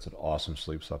on that. It's an awesome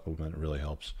sleep supplement. It really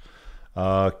helps.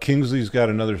 Kingsley's got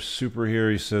another super here.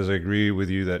 He says, I agree with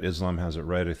you that Islam has it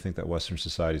right. I think that Western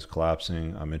society is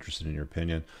collapsing. I'm interested in your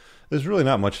opinion. There's really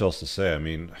not much else to say. I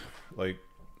mean, like,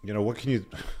 you know, what can you...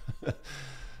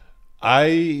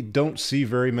 I don't see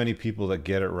very many people that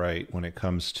get it right when it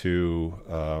comes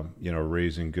to, you know,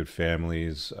 raising good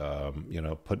families, you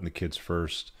know, putting the kids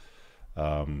first.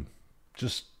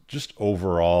 Just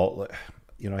overall,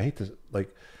 you know, I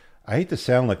hate to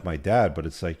sound like my dad, but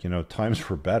it's like, you know, times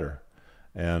were better.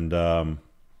 And I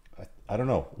don't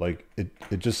know, like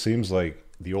it just seems like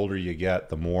the older you get,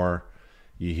 the more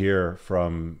you hear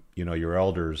from, you know, your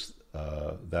elders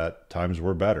that times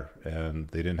were better and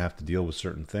they didn't have to deal with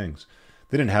certain things.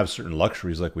 They didn't have certain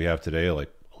luxuries like we have today,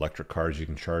 like electric cars you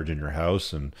can charge in your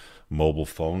house and mobile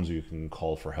phones you can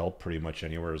call for help pretty much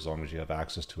anywhere as long as you have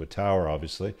access to a tower,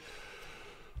 obviously.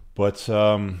 But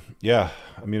yeah,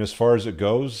 I mean, as far as it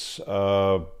goes,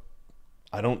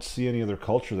 I don't see any other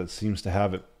culture that seems to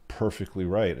have it perfectly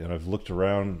right. And I've looked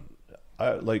around,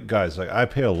 guys, I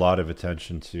pay a lot of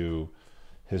attention to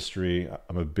history.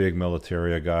 I'm a big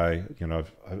military guy. You know,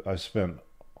 I've spent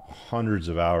hundreds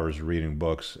of hours reading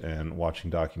books and watching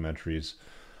documentaries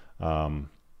on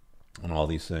all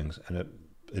these things. And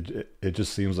it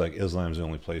just seems like Islam's the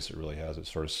only place that really has it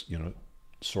sort of, you know,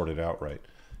 sorted out right.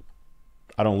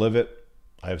 I don't live it.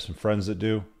 I have some friends that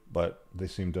do, but they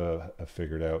seem to have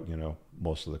figured out, you know,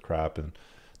 most of the crap. And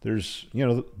there's, you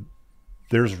know,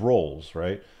 there's roles,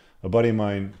 right? A buddy of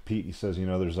mine, Pete, he says, you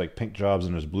know, there's like pink jobs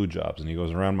and there's blue jobs. And he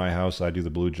goes, around my house, I do the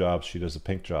blue jobs, she does the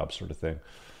pink jobs, sort of thing.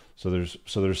 So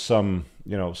there's some,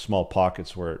 you know, small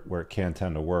pockets where it can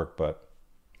tend to work, but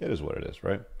it is what it is,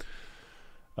 right?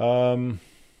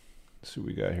 Let's see what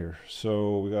we got here.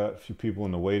 So we got a few people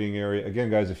in the waiting area. Again,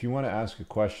 guys, if you want to ask a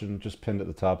question, just pinned at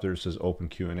the top there. It says open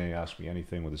Q&A. Ask me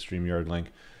anything with a StreamYard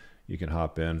link. You can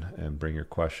hop in and bring your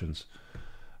questions.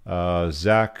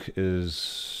 Zach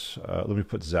is... let me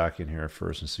put Zach in here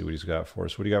first and see what he's got for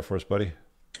us. What do you got for us, buddy?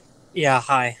 Yeah,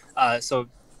 hi. So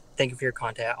thank you for your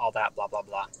content, all that, blah, blah,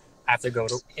 blah. I have to go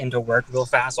into work real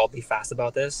fast. I'll be fast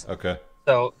about this. Okay.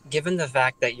 So given the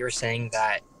fact that you're saying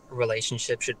that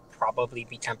relationships should probably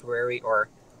be temporary, or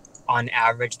on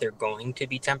average they're going to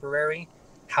be temporary,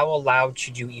 how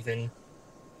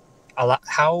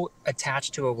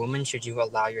attached to a woman should you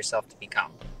allow yourself to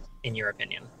become, in your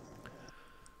opinion?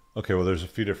 Okay, well, there's a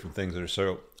few different things there.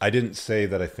 So I didn't say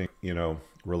that I think, you know,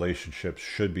 relationships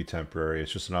should be temporary.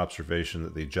 It's just an observation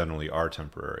that they generally are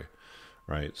temporary,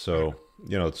 right? So,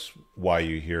 you know, it's why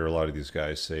you hear a lot of these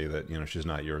guys say that, you know, she's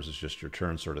not yours, it's just your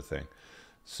turn, sort of thing.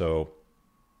 So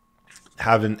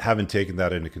having taken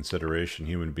that into consideration,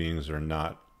 human beings are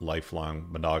not lifelong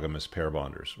monogamous pair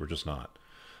bonders. We're just not.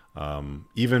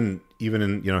 Even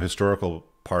in, you know, historical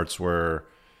parts where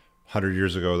 100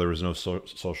 years ago there was no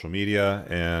social media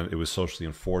and it was socially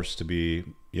enforced to be,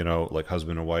 you know, like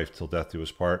husband and wife till death do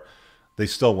us part, they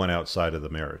still went outside of the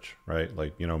marriage, right?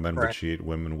 Like, you know, men would cheat,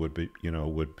 women would be, you know,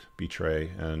 would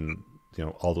betray, and, you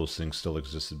know, all those things still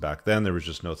existed back then. There was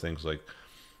just no things like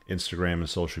Instagram and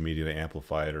social media to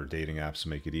amplify it, or dating apps to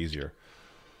make it easier.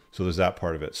 So there's that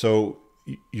part of it. So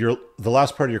the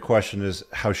last part of your question is,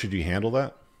 how should you handle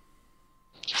that?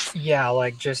 Yeah,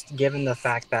 like, just given the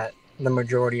fact that the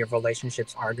majority of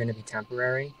relationships are going to be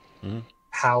temporary,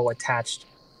 how attached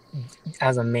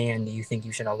as a man do you think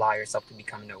you should allow yourself to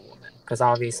become to a woman? Because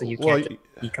obviously you can't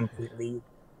be completely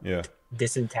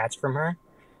disattached from her,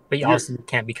 but you also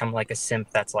can't become like a simp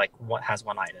that's like what has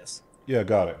one-itis. Yeah,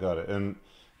 got it. And,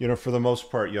 you know, for the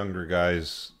most part, younger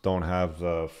guys don't have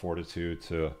the fortitude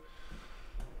to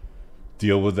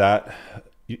deal with that.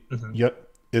 Yep.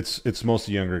 It's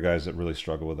mostly younger guys that really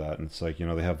struggle with that. And it's like, you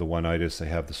know, they have the one-itis, they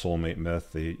have the soulmate myth.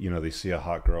 They, you know, they see a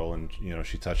hot girl and, you know,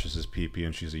 she touches his pee-pee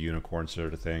and she's a unicorn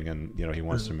sort of thing. And, you know, he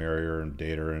wants to marry her and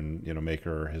date her and, you know, make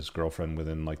her his girlfriend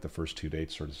within like the first 2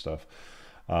 dates sort of stuff.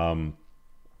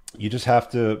 You just have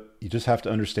to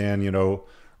understand, you know,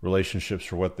 relationships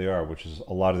for what they are, which is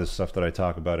a lot of the stuff that I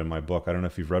talk about in my book. I don't know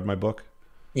if you've read my book.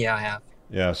 Yeah, I have.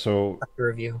 Yeah. So the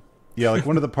review. Yeah, like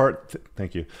one of the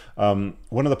thank you.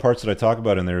 One of the parts that I talk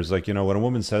about in there is like, you know, when a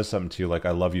woman says something to you like,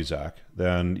 I love you, Zach,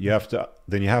 then you have to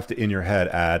in your head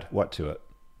add what to it?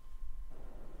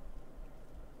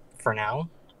 For now?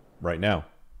 Right now.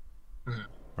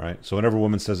 right? So whenever a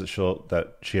woman says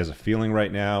that she has a feeling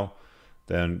right now,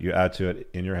 then you add to it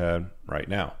in your head right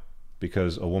now,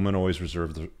 because a woman always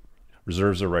reserves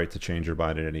the right to change her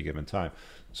mind at any given time.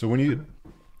 So when you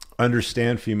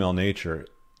understand female nature,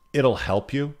 it'll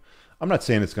help you. I'm not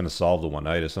saying it's going to solve the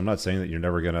one-itis. I'm not saying that you're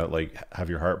never going to like have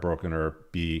your heart broken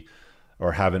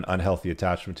or have an unhealthy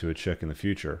attachment to a chick in the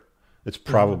future. It's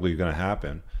probably going to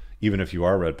happen. Even if you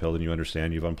are red pilled and you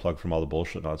understand you've unplugged from all the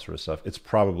bullshit and all that sort of stuff, it's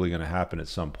probably going to happen at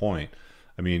some point.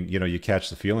 I mean, you catch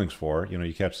the feelings for her,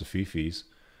 you catch the fifis,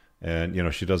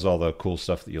 and, she does all the cool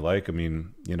stuff that you like. I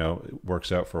mean, it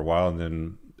works out for a while, and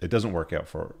then it doesn't work out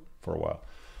for a while.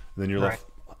 And then you're left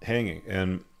hanging.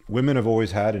 And women have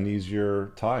always had an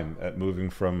easier time at moving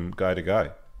from guy to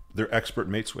guy. They're expert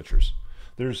mate switchers.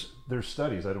 There's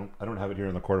studies, I don't have it here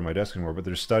in the corner of my desk anymore, but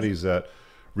there's studies that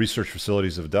research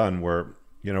facilities have done where,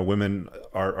 women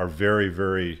are very,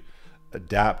 very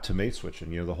adapt to mate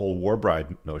switching. The whole war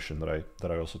bride notion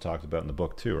that I also talked about in the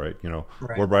book too, right?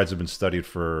 War brides have been studied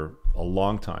for a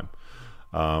long time.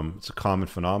 It's a common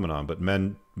phenomenon, but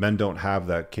men don't have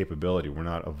that capability. We're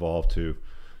not evolved to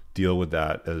deal with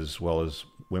that as well as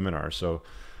women are. So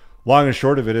long and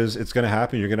short of it is, it's going to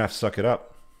happen. You're going to have to suck it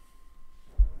up.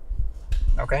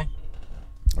 Okay.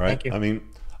 Right. Thank you. I mean,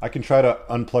 I can try to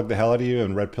unplug the hell out of you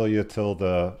and red pill you till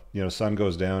the sun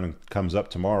goes down and comes up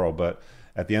tomorrow. But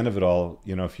at the end of it all,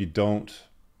 if you don't,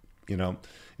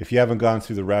 if you haven't gone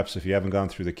through the reps, if you haven't gone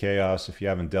through the chaos, if you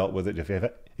haven't dealt with it,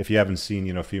 if you haven't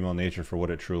seen female nature for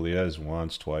what it truly is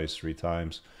once, twice, 3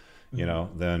 times,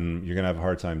 then you're gonna have a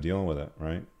hard time dealing with it,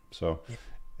 right? So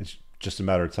it's just a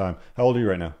matter of time. How old are you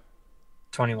right now?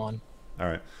 21. All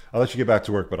right, I'll let you get back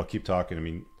to work, but I'll keep talking. I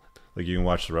mean, like, you can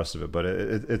watch the rest of it, but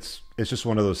it's just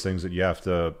one of those things that you have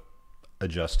to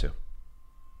adjust to.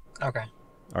 Okay.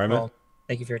 All right, man. Well,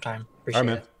 thank you for your time. Appreciate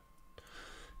it.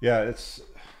 Yeah, it's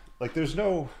like there's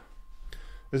no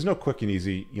quick and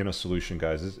easy solution,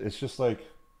 guys. It's just like,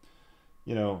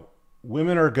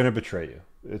 women are going to betray you.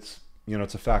 It's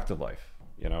it's a fact of life.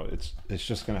 It's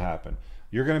just going to happen.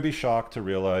 You're going to be shocked to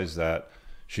realize that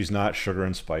she's not sugar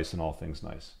and spice and all things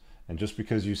nice. And just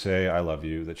because you say I love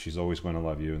you, that she's always going to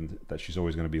love you and that she's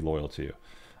always going to be loyal to you.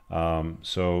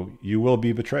 So you will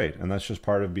be betrayed, and that's just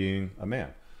part of being a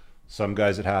man. Some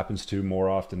guys it happens to more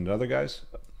often than other guys.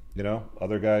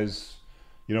 Other guys,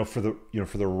 for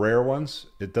the rare ones,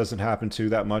 it doesn't happen to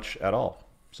that much at all.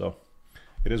 So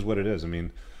it is what it is. I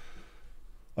mean,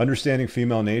 understanding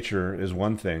female nature is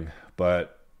one thing,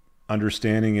 but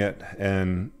understanding it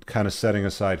and kind of setting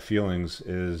aside feelings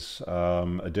is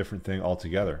a different thing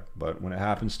altogether. But when it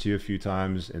happens to you a few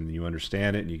times and you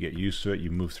understand it and you get used to it,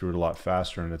 you move through it a lot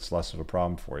faster and it's less of a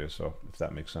problem for you. So if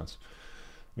that makes sense.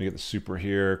 Let me get the super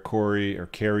here.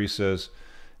 Carrie says,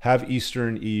 have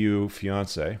Eastern EU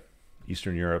fiance,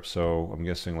 Eastern Europe. So I'm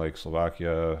guessing like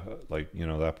Slovakia, like,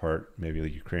 that part, maybe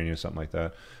like Ukraine or something like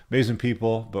that. Amazing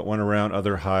people, but when around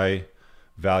other high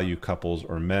value couples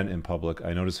or men in public,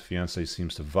 I notice the fiance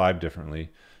seems to vibe differently.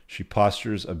 She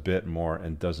postures a bit more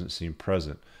and doesn't seem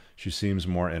present. She seems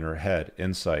more in her head.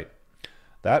 Insight.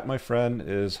 That, my friend,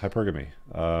 is hypergamy.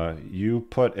 You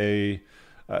put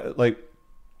like,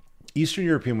 Eastern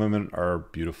European women are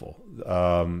beautiful.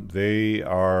 They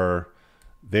are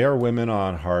women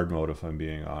on hard mode, if I'm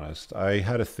being honest. I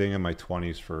had a thing in my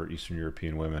 20s for Eastern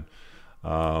European women.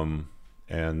 I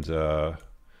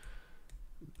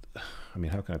mean,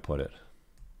 how can I put it?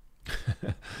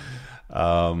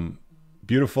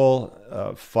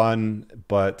 Beautiful, fun,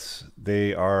 but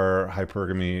they are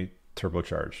hypergamy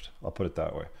turbocharged. I'll put it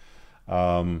that way.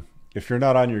 If you're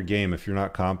not on your game, if you're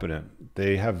not competent,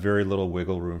 they have very little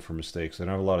wiggle room for mistakes. They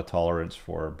don't have a lot of tolerance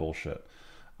for bullshit.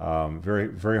 Very,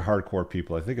 very hardcore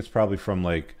people. I think it's probably from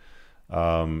like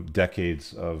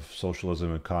decades of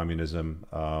socialism and communism.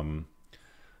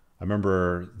 I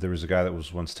remember there was a guy that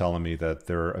was once telling me that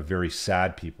they're a very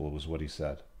sad people, was what he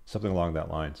said. Something along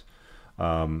that lines.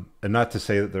 And not to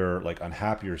say that they're like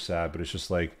unhappy or sad, but it's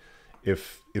just like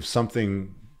if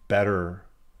something better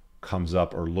comes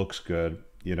up or looks good,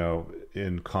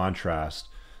 in contrast,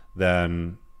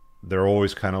 then they're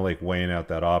always kind of like weighing out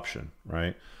that option,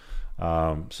 right?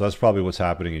 So that's probably what's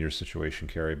happening in your situation,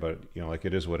 Carrie. But like,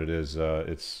 it is what it is.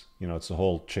 It's it's the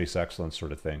whole chase excellence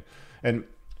sort of thing. And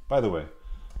by the way,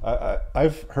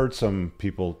 I've heard some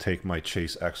people take my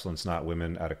chase excellence, not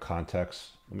women, out of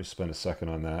context. Let me spend a second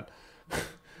on that.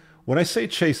 When I say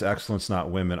chase excellence,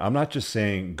 not women, I'm not just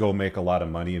saying go make a lot of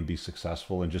money and be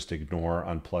successful and just ignore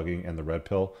unplugging and the red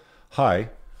pill. Hi,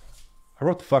 I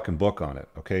wrote the fucking book on it.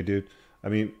 Okay, dude. I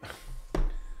mean,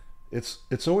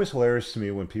 it's always hilarious to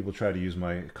me when people try to use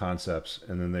my concepts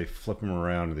and then they flip them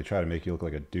around and they try to make you look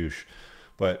like a douche.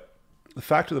 But the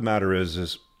fact of the matter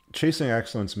is chasing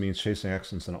excellence means chasing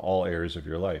excellence in all areas of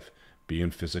your life.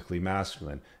 Being physically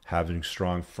masculine, having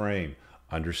strong frame,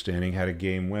 understanding how to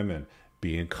game women,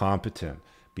 being competent,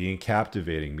 being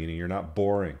captivating, meaning you're not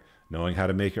boring, knowing how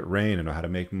to make it rain and know how to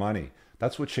make money.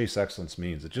 That's what chase excellence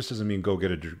means. It just doesn't mean go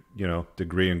get a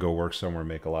degree and go work somewhere and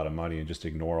make a lot of money and just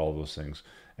ignore all those things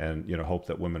and hope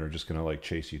that women are just going to like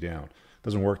chase you down. It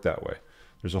doesn't work that way.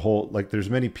 There's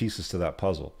many pieces to that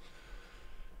puzzle.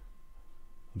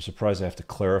 I'm surprised I have to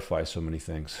clarify so many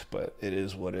things, but it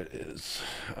is what it is.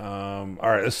 All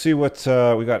right, let's see what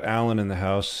we got. Alan in the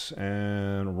house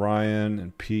and Ryan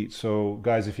and Pete. So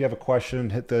guys, if you have a question,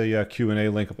 hit the Q&A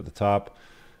link up at the top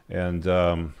and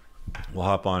we'll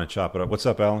hop on and chop it up. What's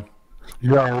up, Alan?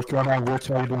 Yeah, what's going on, Rich?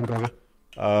 How you doing, brother?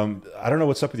 I don't know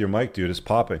what's up with your mic, dude. It's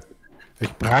popping.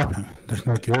 It's popping. That's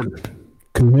not good.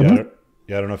 Can you hear me?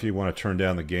 Yeah, I don't know if you want to turn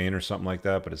down the gain or something like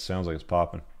that, but it sounds like it's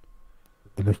popping.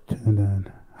 Let's turn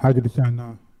down. How did it sound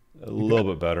now? A little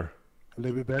bit better. A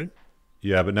little bit better?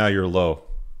 Yeah, but now you're low.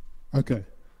 Okay.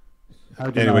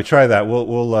 Anyway, try that.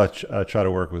 We'll try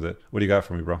to work with it. What do you got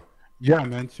for me, bro? Yeah,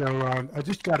 man. So I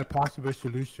just got a possible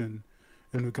solution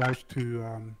in regards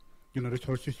to this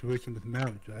whole situation with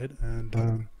marriage, right?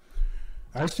 And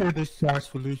I say this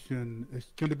solution is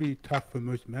going to be tough for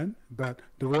most men, but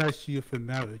the way I see it for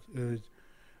marriage is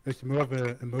it's more of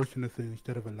an emotional thing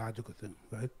instead of a logical thing,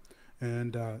 right?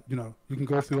 And, you can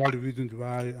go through all the reasons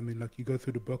why. I mean, like you go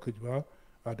through the book as well.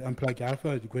 The Unplugged Alpha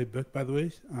is a great book, by the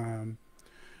way.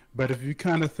 But if you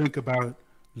kind of think about,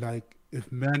 like,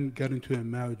 if men get into a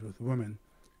marriage with women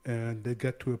and they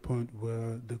get to a point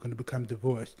where they're going to become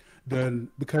divorced, then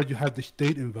because you have the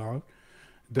state involved,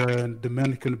 then the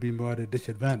men are going to be more at a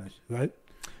disadvantage, right?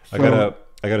 So,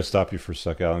 I gotta stop you for a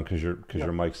sec, Alan, because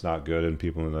your mic's not good and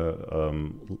people in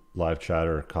the live chat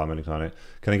are commenting on it.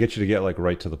 Can I get you to get like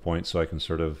right to the point so I can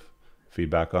sort of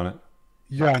feedback on it?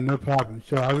 Yeah, no problem.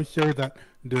 So I would say that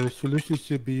the solution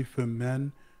should be for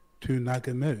men to not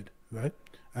get married, right?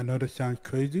 I know that sounds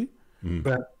crazy,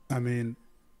 but I mean,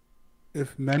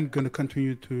 if men going to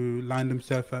continue to line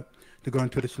themselves up to go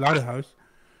into the slaughterhouse,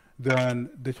 then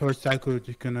this whole cycle is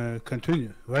just going to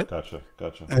continue, right? Gotcha.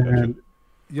 And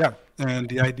yeah, and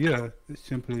the idea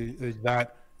simply is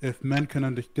that if men can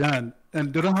understand,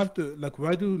 and they don't have to, like,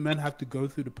 why do men have to go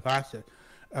through the process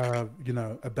of,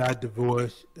 a bad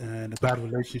divorce and a bad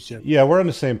relationship? Yeah, we're on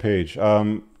the same page.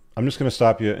 I'm just going to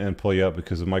stop you and pull you up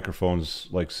because the microphone's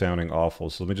like sounding awful.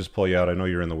 So let me just pull you out. I know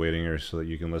you're in the waiting area so that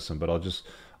you can listen, but I'll just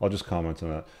comment on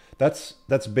that.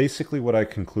 That's basically what I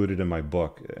concluded in my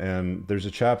book. And there's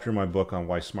a chapter in my book on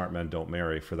why smart men don't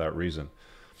marry for that reason.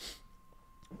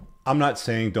 I'm not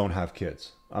saying don't have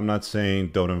kids. I'm not saying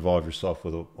don't involve yourself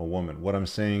with a woman. What I'm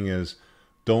saying is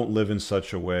don't live in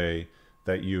such a way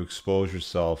that you expose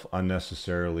yourself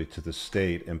unnecessarily to the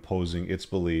state imposing its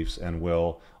beliefs and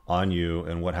will on you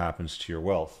and what happens to your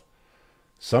wealth.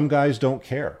 Some guys don't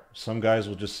care. Some guys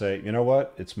will just say, you know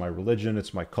what? It's my religion.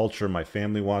 It's my culture. My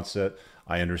family wants it.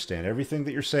 I understand everything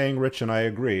that you're saying, Rich, and I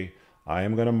agree. I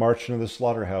am going to march into the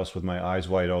slaughterhouse with my eyes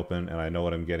wide open, and I know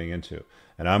what I'm getting into.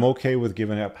 And I'm okay with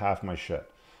giving up half my shit.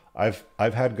 I've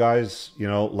had guys,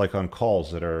 like on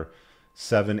calls that are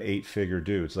 7-8 figure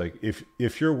dudes. Like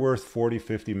if you're worth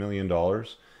 $40-50 million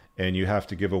and you have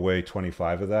to give away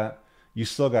 25 of that, you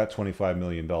still got $25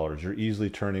 million. You're easily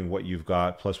turning what you've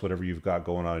got plus whatever you've got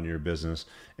going on in your business,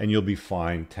 and you'll be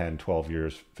fine 10, 12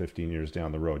 years, 15 years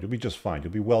down the road. You'll be just fine.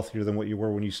 You'll be wealthier than what you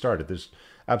were when you started. There's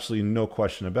absolutely no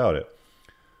question about it.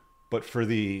 But for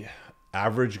the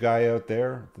average guy out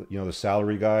there, the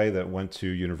salary guy that went to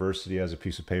university, has a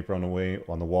piece of paper on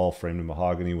the wall framed in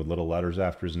mahogany with little letters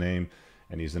after his name,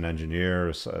 and he's an engineer,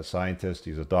 a scientist,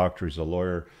 he's a doctor, he's a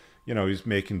lawyer, he's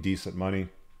making decent money,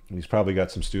 and he's probably got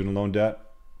some student loan debt.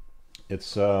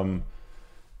 It's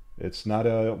not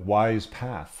a wise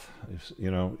path,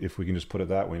 if we can just put it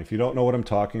that way. And if you don't know what I'm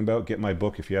talking about, get my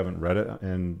book if you haven't read it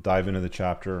and dive into the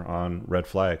chapter on red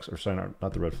flags, or sorry,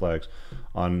 not the red flags,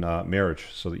 on marriage,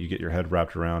 so that you get your head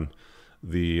wrapped around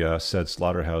the said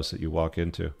slaughterhouse that you walk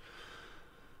into.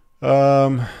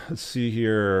 Let's see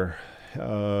here.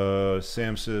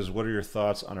 Sam says, what are your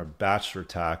thoughts on a bachelor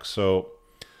tax? So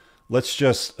let's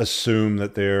just assume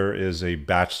that there is a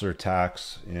bachelor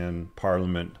tax in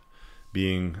Parliament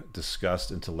being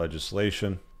discussed into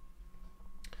legislation.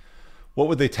 What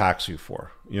would they tax you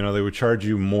for? They would charge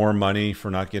you more money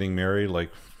for not getting married. Like,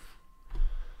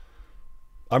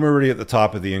 I'm already at the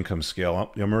top of the income scale.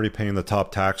 I'm already paying the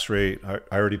top tax rate. I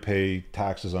already pay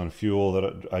taxes on fuel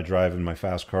that I drive in my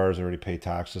fast cars. I already pay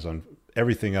taxes on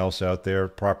everything else out there,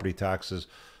 property taxes,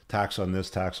 tax on this,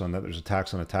 tax on that. There's a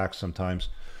tax on a tax sometimes.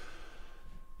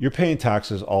 you're paying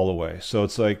taxes all the way. So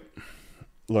it's like,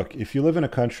 look, if you live in a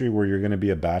country where you're going to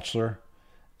be a bachelor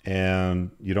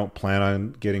and you don't plan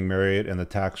on getting married and the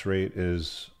tax rate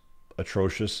is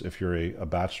atrocious if you're a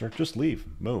bachelor, just leave,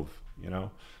 move,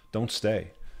 don't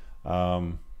stay.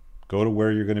 Go to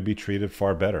where you're going to be treated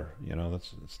far better.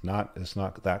 It's not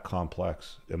that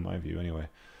complex in my view anyway.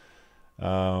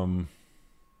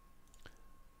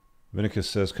 Vinicus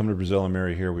says, come to Brazil and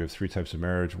marry here. We have 3 types of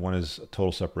marriage. One is a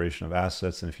total separation of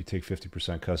assets. And if you take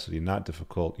 50% custody, not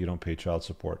difficult, you don't pay child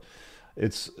support.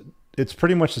 It's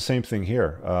pretty much the same thing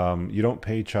here. You don't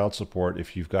pay child support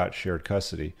if you've got shared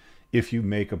custody, if you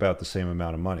make about the same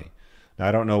amount of money. Now,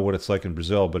 I don't know what it's like in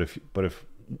Brazil, but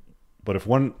if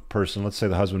one person, let's say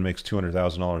the husband makes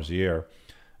 $200,000 a year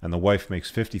and the wife makes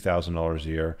 $50,000 a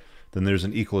year, then there's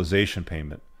an equalization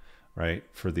payment, right,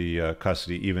 for the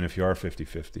custody, even if you are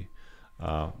 50-50.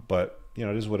 But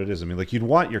it is what it is. I mean, like, you'd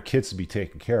want your kids to be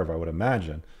taken care of, I would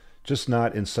imagine, just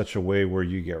not in such a way where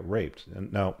you get raped.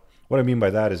 And now, what I mean by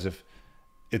that is if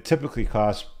it typically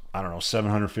costs, I don't know,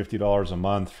 $750 a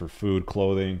month for food,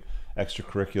 clothing,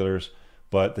 extracurriculars,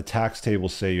 but the tax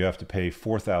tables say you have to pay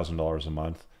 $4,000 a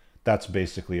month. That's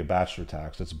basically a bachelor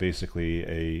tax. That's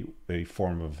basically a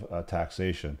form of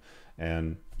taxation.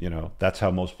 And, that's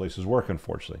how most places work,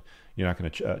 unfortunately. You're not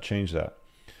going to change that.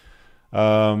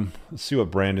 Let's see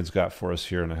what Brandon's got for us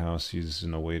here in the house. He's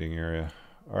in the waiting area.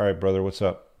 All right, brother, what's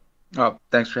up? Oh,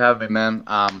 thanks for having me, man.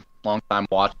 Long time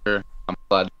watcher. I'm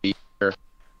glad to be here.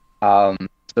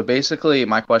 So basically,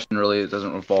 my question really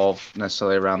doesn't revolve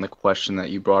necessarily around the question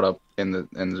that you brought up in the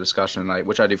discussion tonight,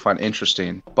 which I do find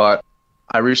interesting. But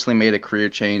I recently made a career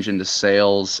change into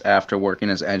sales after working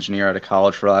as an engineer out of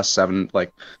college for the last 7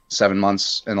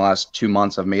 months. In the last 2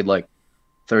 months, I've made like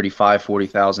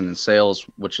 40,000 in sales,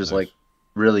 which is like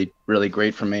really, really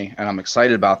great for me. And I'm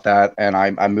excited about that. And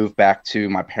I moved back to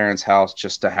my parents' house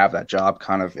just to have that job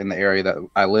kind of in the area that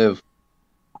I live.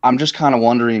 I'm just kind of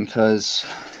wondering, because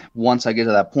once I get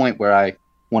to that point where I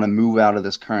want to move out of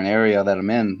this current area that I'm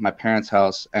in, my parents'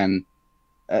 house, and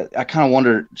I kind of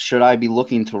wonder, should I be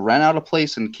looking to rent out a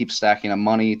place and keep stacking up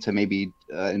money to maybe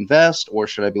invest, or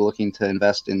should I be looking to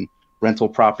invest in rental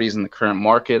properties in the current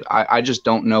market? I just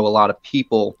don't know a lot of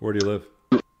people. Where do you live?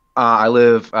 I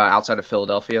live outside of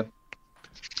Philadelphia.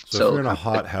 So if you're in a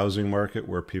hot housing market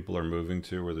where people are moving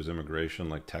to, where there's immigration,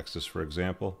 like Texas, for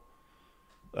example,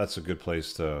 that's a good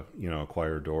place to,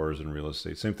 acquire doors and real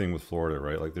estate. Same thing with Florida,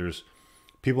 right? Like, there's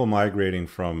people migrating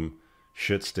from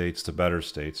shit states to better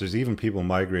states. There's even people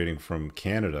migrating from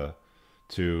Canada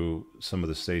to some of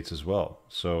the states as well.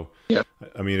 So, yeah.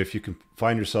 I mean, if you can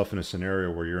find yourself in a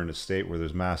scenario where you're in a state where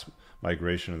there's mass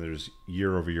migration and there's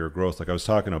year-over-year growth. Like, I was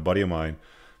talking to a buddy of mine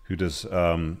who does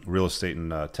real estate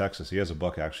in Texas. He has a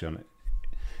book actually on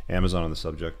Amazon on the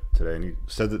subject today, and he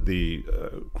said that the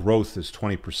growth is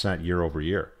 20% year over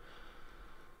year.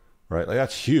 Right? Like,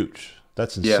 that's huge.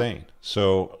 That's insane. Yeah.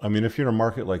 So, I mean, if you're in a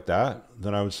market like that,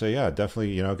 then I would say, yeah,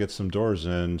 definitely, get some doors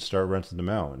and start renting them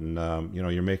out. And,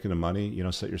 you're making the money,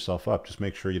 set yourself up. Just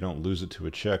make sure you don't lose it to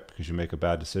a chick because you make a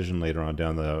bad decision later on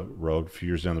down the road, a few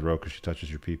years down the road, because she touches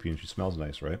your pee-pee and she smells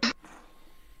nice, right?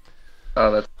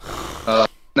 Oh, that's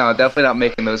no, definitely not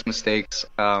making those mistakes.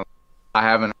 I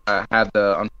haven't had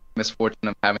the misfortune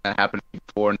of having that happen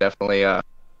before, and definitely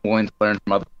willing to learn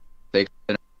from other mistakes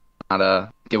and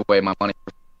not give away my money.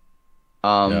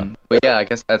 But yeah, I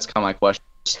guess that's kind of my question: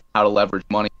 just how to leverage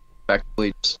money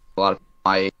effectively. Just a lot of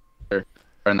my age are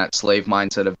in that slave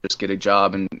mindset of just get a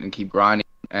job and keep grinding.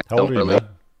 And how old are you,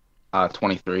 man?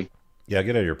 23. Yeah,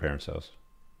 get out of your parents' house.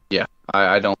 Yeah,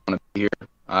 I don't want to be here.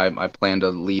 I plan to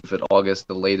leave at August,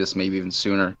 the latest, maybe even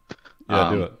sooner. Yeah,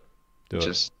 do it.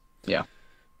 Just, yeah.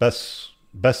 Best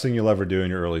thing you'll ever do in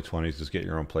your early 20s is get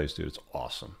your own place, dude. It's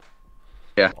awesome.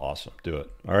 Yeah. It's awesome. Do it.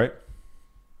 All right?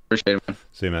 Appreciate it, man.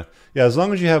 See you, man. Yeah, as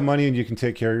long as you have money and you can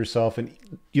take care of yourself. And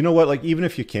you know what? Like, even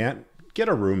if you can't, get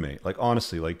a roommate. Like,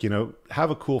 honestly, like,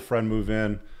 have a cool friend move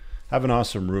in. Have an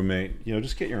awesome roommate.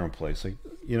 Just get your own place. Like,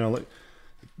 like,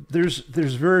 there's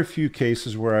very few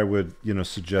cases where I would,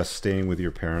 suggest staying with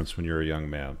your parents when you're a young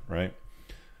man, right?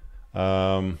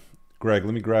 Greg,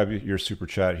 let me grab your super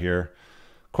chat here.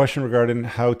 Question regarding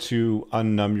how to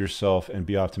unnumb yourself and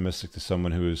be optimistic to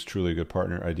someone who is truly a good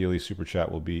partner. Ideally, super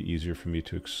chat will be easier for me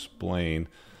to explain.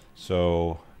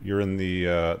 So you're in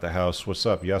the house. What's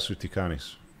up, Yasu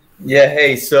Tikanis? Yeah.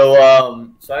 Hey. So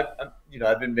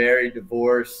I've been married,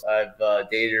 divorced. I've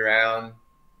dated around.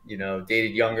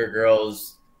 Dated younger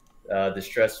girls. The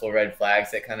stressful red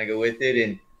flags that kind of go with it,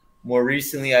 and more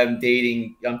recently, I'm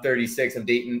 36. I'm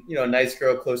dating, a nice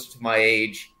girl closer to my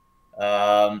age,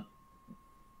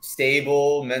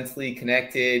 stable, mentally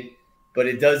connected. but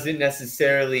it doesn't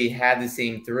necessarily have the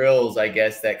same thrills, I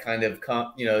guess, that kind of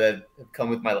come, that have come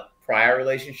with my prior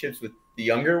relationships with the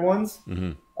younger ones.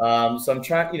 So I'm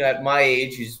trying, at my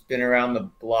age, who's been around the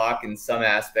block in some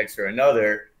aspects or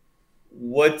another,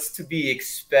 what's to be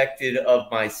expected of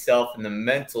myself in the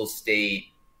mental state,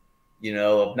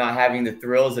 of not having the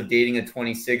thrills of dating a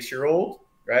 26-year-old,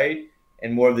 right?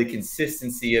 And more of the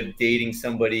consistency of dating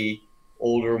somebody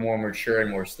older, more mature,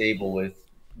 and more stable with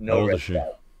no How old red is she?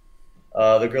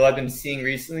 flag. The girl I've been seeing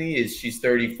recently she's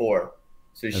 34.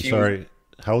 So And she sorry,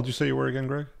 how old did you say you were again,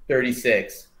 Greg?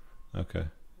 36. Okay.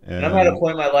 And I'm at a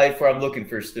point in my life where I'm looking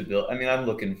for stability. I mean, I'm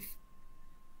looking,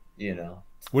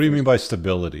 What do you mean by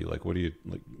stability? Like, what do you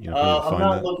like? Can you I'm define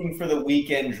not that? looking for the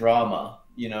weekend drama.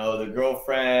 The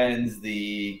girlfriends,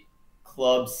 the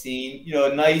club scene.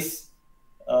 A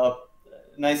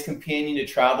nice companion to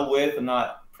travel with. I'm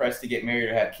not pressed to get married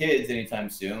or have kids anytime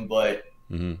soon, but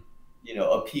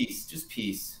a peace, just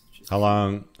peace. How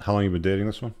long you been dating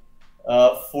this one?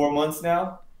 4 months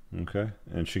now. Okay.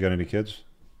 And she got any kids?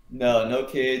 No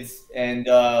kids. And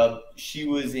she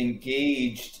was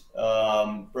engaged,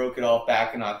 broke it off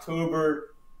back in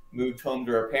October, moved home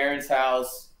to her parents'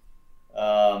 house.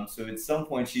 So at some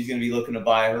point she's going to be looking to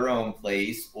buy her own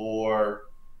place or,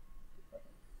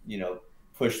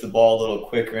 push the ball a little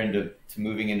quicker into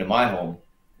moving into my home,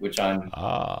 which I'm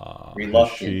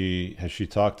reluctant. Has she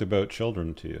talked about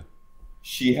children to you?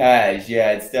 She has,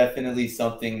 yeah. It's definitely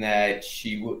something that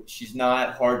she's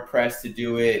not hard pressed to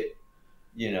do it.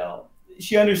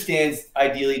 She understands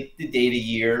ideally to date a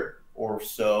year or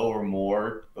so or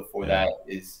more before that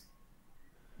is,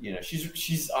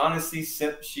 she's honestly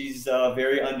she's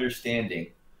very understanding.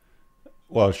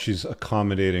 Well, she's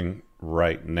accommodating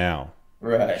right now.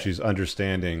 Right. She's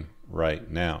understanding right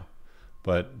now.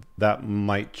 But that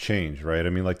might change, right?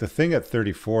 I mean, like the thing at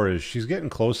 34 is she's getting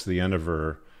close to the end of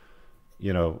her,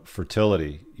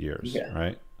 fertility years,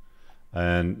 right?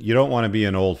 And you don't want to be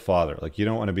an old father. Like you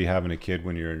don't want to be having a kid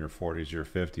when you're in your 40s or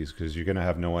 50s because you're going to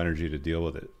have no energy to deal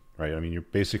with it, right? I mean, you're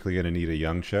basically going to need a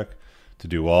young chick to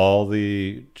do all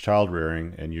the child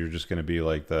rearing, and you're just going to be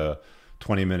like the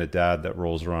 20-minute dad that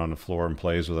rolls around the floor and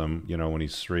plays with him, when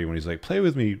he's 3, when he's like, play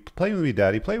with me,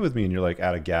 daddy, play with me. And you're like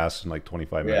out of gas in like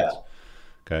 25 minutes.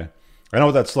 Okay. I know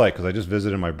what that's like because I just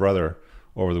visited my brother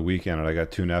over the weekend and I got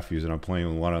 2 nephews and I'm playing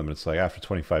with one of them. It's like after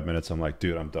 25 minutes, I'm like,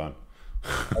 dude, I'm done.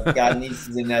 I've got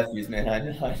nieces and nephews, man. I know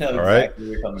exactly right? where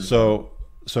you're coming from. So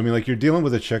I mean, like you're dealing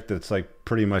with a chick that's like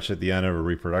pretty much at the end of a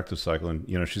reproductive cycle,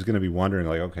 and she's going to be wondering,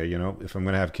 like, okay, if I'm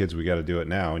going to have kids, we got to do it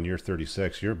now. And you're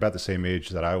 36, you're about the same age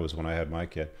that I was when I had my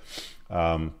kid.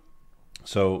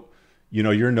 So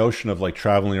your notion of like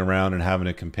traveling around and having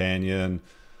a companion,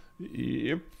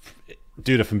 dude,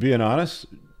 if I'm being honest,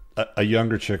 a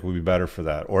younger chick would be better for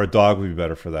that, or a dog would be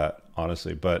better for that,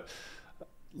 honestly. But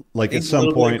like at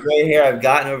some point, the gray hair I've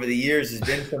gotten over the years has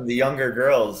been from the younger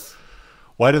girls.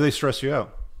 Why do they stress you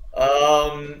out?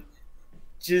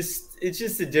 It's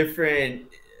just a different.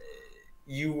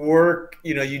 You work,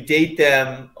 you date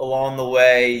them along the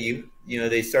way.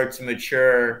 They start to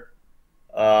mature.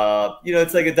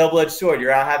 It's like a double-edged sword.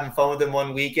 You're out having fun with them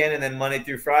one weekend, and then Monday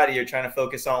through Friday, you're trying to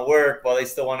focus on work while they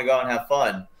still want to go out and have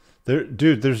fun.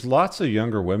 There's lots of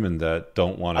younger women that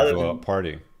don't want to go out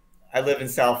partying. I live in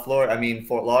South Florida. I mean,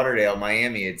 Fort Lauderdale,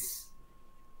 Miami.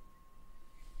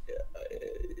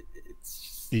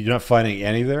 You're not finding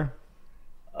any there?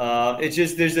 It's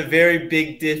just there's a very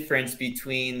big difference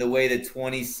between the way the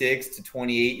 26 to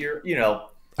 28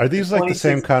 Are these like the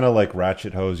same kind of like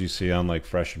ratchet hoes you see on like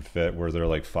Fresh and Fit where they're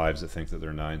like 5s that think that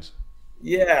they're 9s?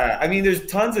 Yeah, I mean, there's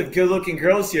tons of good-looking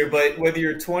girls here, but whether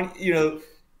you're 20,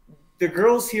 the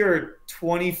girls here are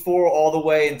 24 all the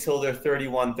way until they're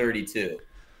 31, 32.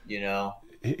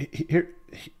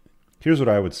 Here's what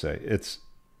I would say. It's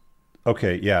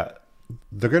okay. Yeah.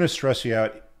 They're going to stress you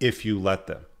out if you let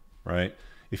them, right?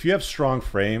 If you have strong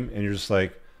frame and you're just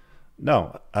like,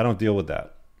 no, I don't deal with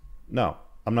that. No,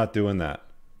 I'm not doing that.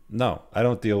 No, I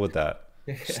don't deal with that.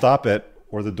 Stop it,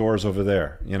 or the door's over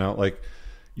there. Like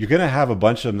you're going to have a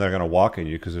bunch of them that are going to walk in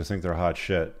you because they think they're hot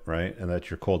shit, right? And that's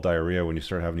your cold diarrhea when you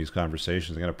start having these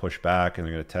conversations. They're going to push back and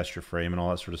they're going to test your frame and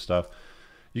all that sort of stuff.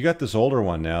 You got this older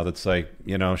one now that's like,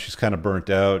 she's kind of burnt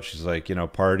out. She's like,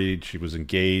 partied. She was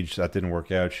engaged. That didn't work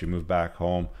out. She moved back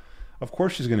home. Of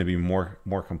course, she's going to be more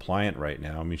compliant right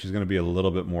now. I mean, she's going to be a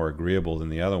little bit more agreeable than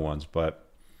the other ones. But,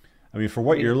 I mean, for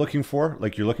what you're looking for,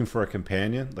 like you're looking for a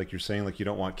companion, like you're saying, like you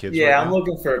don't want kids. Yeah, right I'm now.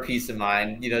 looking for a peace of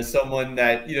mind. Someone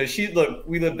that,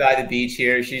 we live by the beach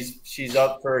here. She's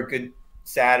up for a good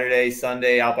Saturday,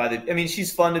 Sunday out by the. I mean,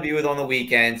 she's fun to be with on the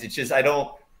weekends. It's just I don't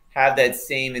have that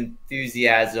same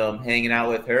enthusiasm hanging out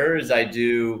with her as I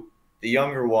do the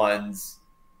younger ones,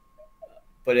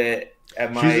 but at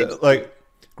my She's like,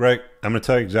 Greg, I'm going to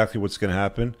tell you exactly what's going to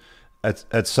happen.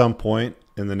 At some point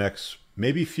in the next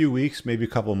maybe few weeks, maybe a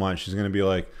couple of months, she's going to be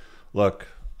like, look,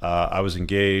 I was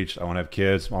engaged. I want to have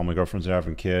kids. All my girlfriends are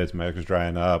having kids. My ex is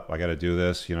drying up. I got to do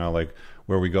this. You know, like,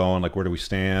 where are we going? Like, where do we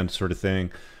stand? Sort of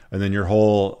thing. And then your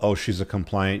whole, oh, she's a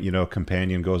compliant,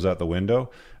 companion goes out the window.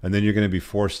 And then you're going to be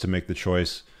forced to make the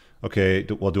choice. Okay,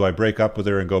 well, do I break up with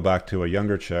her and go back to a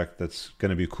younger chick that's going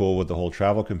to be cool with the whole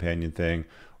travel companion thing?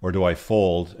 Or do I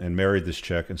fold and marry this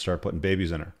chick and start putting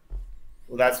babies in her?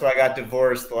 Well, that's why I got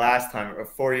divorced the last time.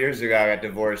 4 years ago, I got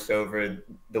divorced over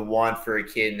the want for a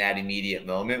kid in that immediate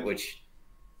moment, which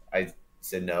I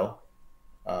said no.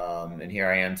 And here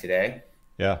I am today.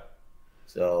 Yeah.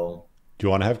 So. Do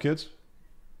you want to have kids?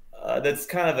 That's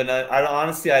kind of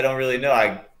honestly, I don't really know.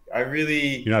 I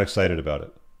really. You're not excited about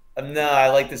it? No, I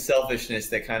like the selfishness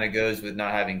that kind of goes with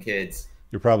not having kids.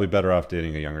 You're probably better off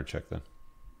dating a younger chick then.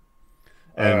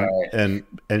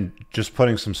 And just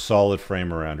putting some solid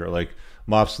frame around her. Like,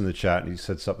 Mops in the chat, and he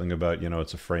said something about,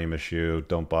 it's a frame issue,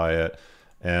 don't buy it.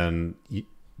 And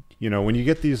when you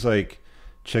get these like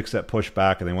chicks that push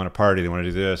back and they want to party, they want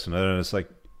to do this, and it's like,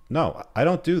 no, I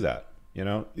don't do that.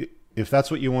 If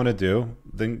that's what you want to do,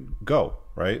 then go,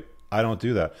 right? I don't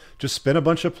do that. Just spin a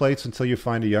bunch of plates until you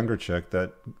find a younger chick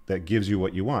that gives you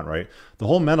what you want, right? The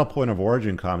whole mental point of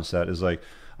origin concept is like,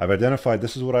 I've identified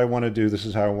this is what I want to do, this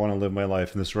is how I want to live my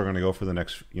life, and this is where I'm going to go for the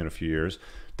next few years.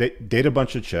 Date a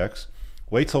bunch of chicks.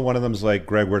 Wait till one of them's like,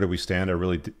 Greg, where do we stand? I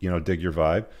really dig your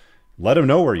vibe. Let them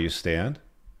know where you stand,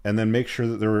 and then make sure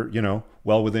that they're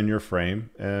well within your frame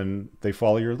and they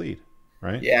follow your lead,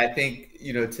 right? Yeah, I think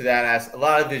to that a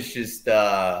lot of it's just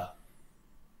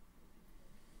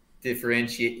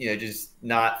differentiate. Just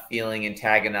not feeling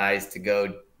antagonized to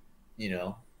go,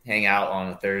 hang out on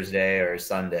a Thursday or a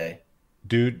Sunday.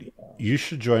 Dude, you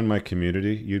should join my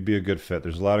community. You'd be a good fit.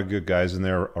 There's a lot of good guys in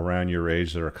there around your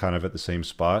age that are kind of at the same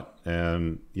spot.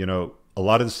 And, a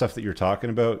lot of the stuff that you're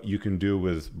talking about, you can do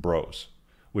with bros,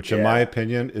 which in my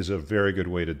opinion is a very good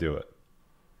way to do it.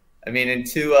 I mean, and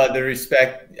to the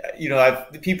respect,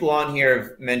 the people on here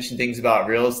have mentioned things about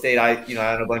real estate. I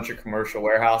own a bunch of commercial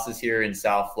warehouses here in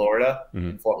South Florida,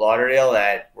 in Fort Lauderdale,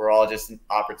 that were all just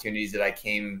opportunities that I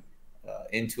came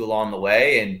into along the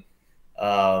way.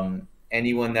 And,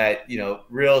 anyone that,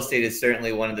 real estate is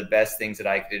certainly one of the best things that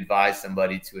I could advise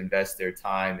somebody to invest their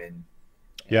time in.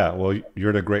 Yeah, well, you're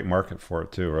in a great market for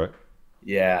it too, right?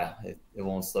 Yeah, it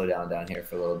won't slow down here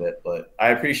for a little bit. But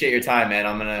I appreciate your time, man.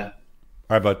 I'm going to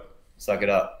all right, bud. Suck it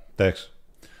up. Thanks.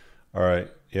 All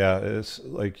right. Yeah, it's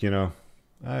like,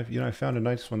 I found a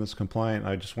nice one that's compliant.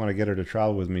 I just want to get her to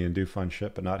travel with me and do fun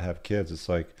shit, but not have kids. It's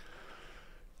like,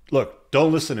 look,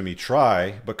 don't listen to me.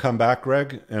 Try, but come back,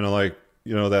 Greg. And like,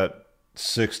 that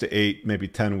 6 to 8, maybe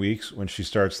 10 weeks when she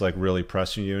starts like really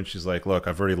pressing you and she's like, look,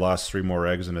 I've already lost 3 more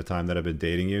eggs in the time that I've been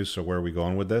dating you. So where are we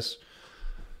going with this?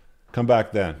 Come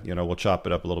back then, we'll chop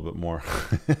it up a little bit more.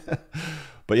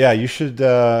 But yeah, you should,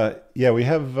 we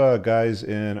have guys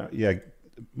in,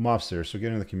 Moff's there. So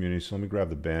get in the community. So let me grab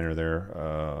the banner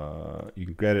there. You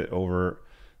can get it over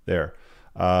there.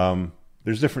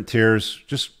 There's different tiers.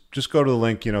 Just go to the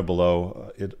link,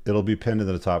 below. It'll be pinned in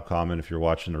the top comment if you're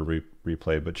watching the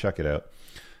replay, but check it out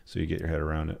so you get your head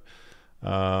around it.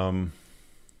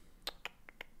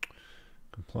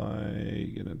 Comply,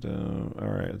 get it down. All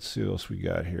right, let's see what else we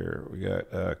got here. We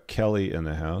got Kelly in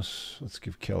the house. Let's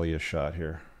give Kelly a shot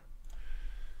here.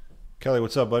 Kelly,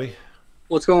 what's up, buddy?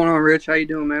 What's going on, Rich? How you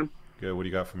doing, man? Good. What do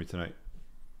you got for me tonight?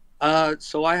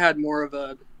 So I had more of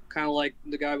a kind of like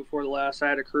the guy before the last. I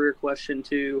had a career question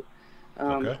too.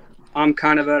 Okay. I'm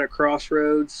kind of at a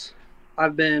crossroads.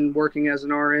 I've been working as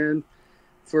an RN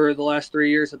for the last 3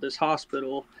 years at this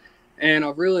hospital, and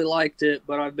I've really liked it,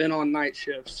 but I've been on night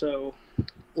shift. So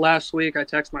last week I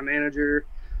texted my manager,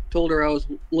 told her I was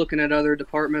looking at other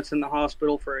departments in the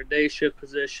hospital for a day shift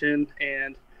position,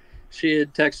 and she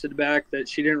had texted back that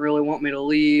she didn't really want me to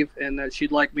leave and that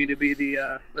she'd like me to be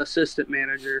the assistant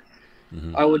manager.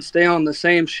 Mm-hmm. I would stay on the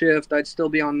same shift. I'd still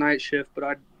be on night shift, but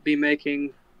I'd be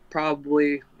making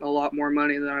probably a lot more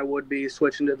money than I would be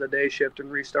switching to the day shift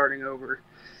and restarting over.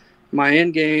 My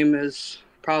end game is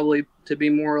probably to be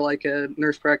more like a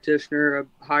nurse practitioner, a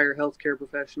higher healthcare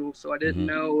professional. So I didn't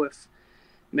know if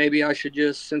maybe I should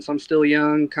just, since I'm still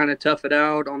young, kind of tough it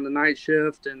out on the night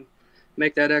shift and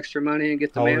make that extra money and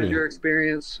get the manager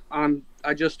experience.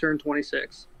 I just turned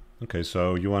 26. Okay,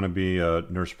 so you want to be a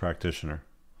nurse practitioner?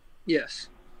 Yes.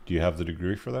 Do you have the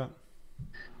degree for that?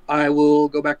 I will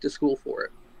go back to school for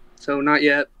it. So not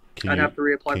yet. I'd have to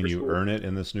reapply for school. Can you earn it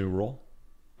in this new role?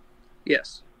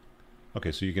 Yes.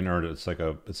 Okay, so you can earn it. It's like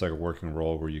a working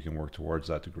role where you can work towards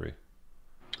that degree.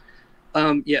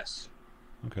 Yes.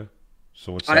 Okay.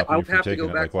 So what's I stopping you would from have to taking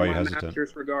go it? back Like, for why are you my hesitant?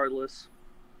 master's regardless.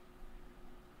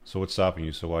 So what's stopping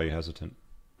you? So why are you hesitant?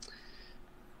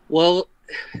 Well,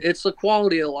 it's a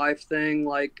quality of life thing.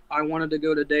 Like, I wanted to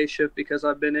go to day shift because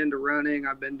I've been into running.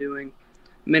 I've been doing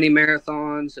many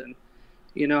marathons, and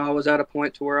I was at a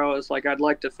point to where I was like, I'd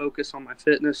like to focus on my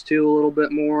fitness too a little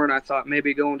bit more, and I thought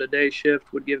maybe going to day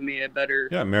shift would give me a better.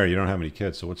 Yeah, Mary, you don't have any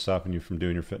kids, so what's stopping you from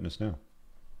doing your fitness now?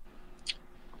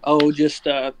 Oh, just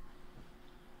just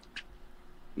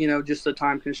the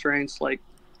time constraints. Like,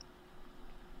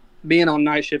 being on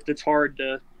night shift, it's hard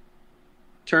to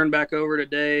turn back over to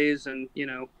days, and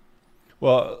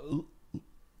Well,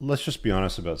 let's just be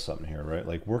honest about something here, right?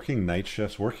 Like working night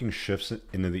shifts, working shifts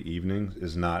into the evenings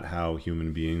is not how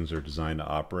human beings are designed to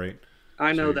operate.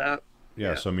 I know that.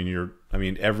 Yeah, so I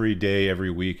mean every day,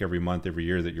 every week, every month, every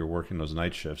year that you're working those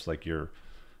night shifts, like you're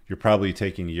probably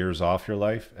taking years off your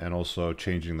life and also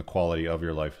changing the quality of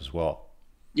your life as well.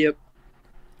 Yep.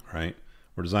 Right?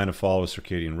 We're designed to follow a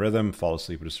circadian rhythm, fall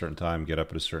asleep at a certain time, get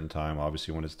up at a certain time,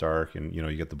 obviously when it's dark and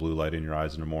you get the blue light in your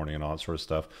eyes in the morning and all that sort of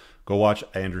stuff. Go watch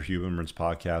Andrew Huberman's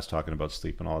podcast talking about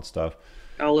sleep and all that stuff.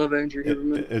 I love Andrew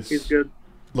Huberman. He's good.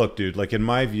 Look, dude, like in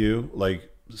my view, like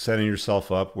setting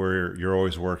yourself up where you're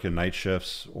always working night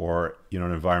shifts or an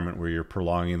environment where you're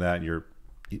prolonging that and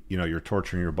you're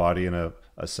torturing your body in a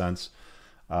sense,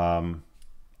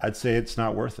 I'd say it's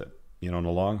not worth it, in the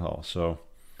long haul. So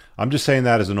I'm just saying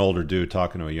that as an older dude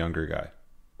talking to a younger guy.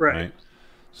 Right.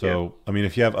 So, Yeah. I mean,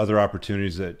 if you have other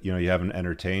opportunities that, you haven't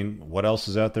entertained, what else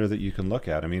is out there that you can look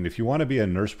at? I mean, if you want to be a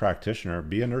nurse practitioner,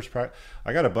 be a nurse.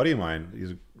 I got a buddy of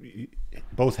mine.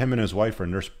 Both him and his wife are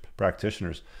nurse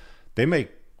practitioners. They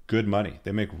make good money.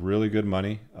 They make really good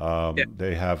money.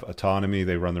 They have autonomy.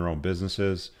 They run their own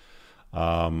businesses.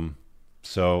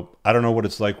 So I don't know what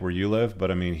it's like where you live, but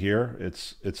I mean, here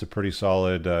it's a pretty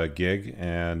solid gig,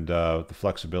 and the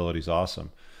flexibility is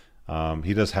awesome.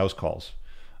 He does house calls.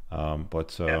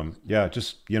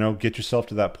 Just, get yourself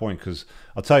to that point. Cause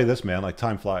I'll tell you this, man, like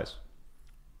time flies.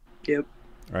 Yep.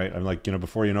 Right. I'm like,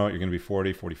 before you know it, you're going to be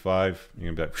 40, 45. You're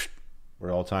going to be like,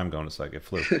 where'd all time going? It's like, it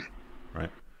flew. Right.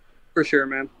 For sure,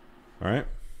 man. All right.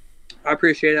 I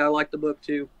appreciate it. I like the book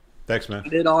too. Thanks, man. I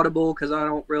did Audible cause I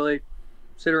don't really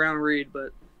sit around and read,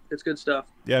 but it's good stuff.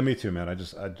 Yeah, me too, man. I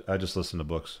just listen to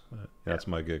books. That's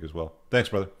my gig as well. Thanks,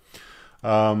 brother.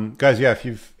 Guys, yeah,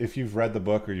 if you've read the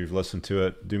book or you've listened to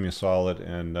it, do me a solid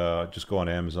and just go on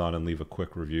Amazon and leave a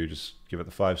quick review. Just give it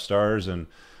the 5 stars and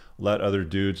let other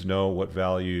dudes know what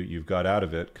value you've got out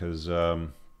of it, because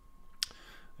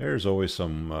there's always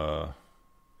some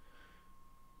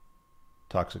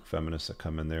toxic feminists that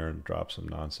come in there and drop some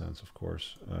nonsense, of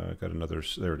course. Got another,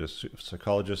 there it is, a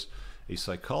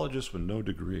psychologist with no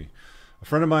degree. A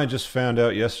friend of mine just found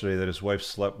out yesterday that his wife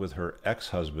slept with her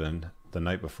ex-husband the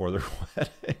night before their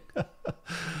wedding.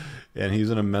 And he's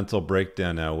in a mental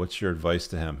breakdown now. What's your advice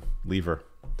to him? Leave her.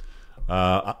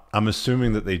 I'm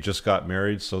assuming that they just got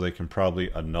married, so they can probably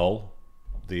annul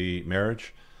the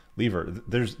marriage. Leave her.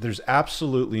 There's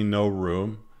absolutely no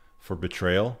room for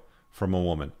betrayal from a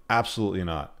woman. Absolutely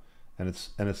not. And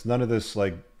it's none of this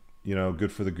like,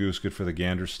 good for the goose, good for the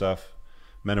gander stuff.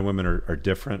 Men and women are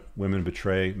different. Women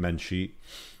betray, men cheat.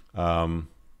 The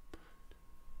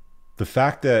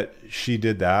fact that she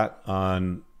did that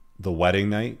on the wedding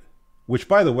night, which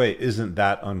by the way isn't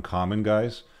that uncommon,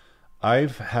 guys.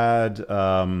 I've had,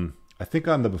 I think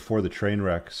on the Before the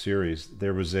Trainwreck series,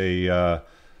 there was a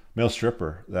male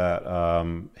stripper that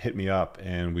hit me up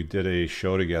and we did a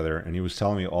show together, and he was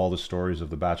telling me all the stories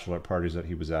of the bachelorette parties that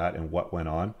he was at and what went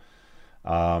on.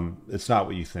 It's not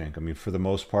what you think. I mean, for the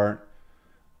most part,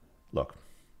 look,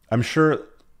 I'm sure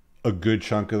a good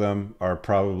chunk of them are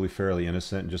probably fairly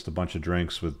innocent and just a bunch of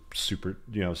drinks with super,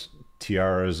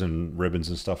 tiaras and ribbons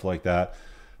and stuff like that.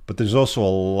 But there's also a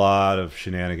lot of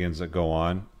shenanigans that go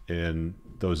on in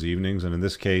those evenings. And in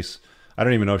this case, I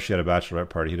don't even know if she had a bachelorette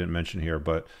party. He didn't mention here,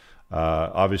 but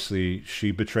obviously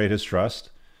she betrayed his trust,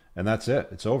 and that's it.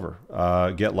 It's over.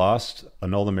 Get lost,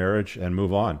 annul the marriage, and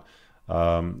move on.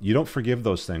 You don't forgive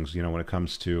those things, when it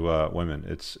comes to women.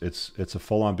 It's a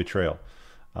full-on betrayal.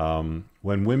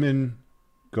 When women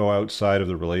go outside of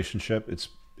the relationship, it's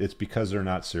because they're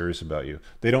not serious about you.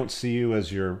 They don't see you as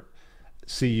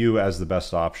the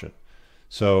best option.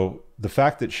 So the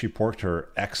fact that she porked her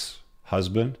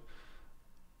ex-husband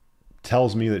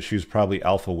tells me that she was probably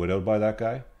alpha widowed by that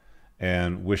guy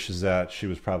and wishes that she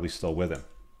was probably still with him.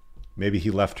 Maybe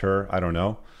he left her, I don't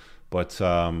know, but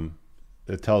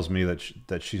it tells me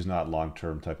that she's not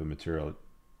long-term type of material.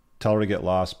 Tell her to get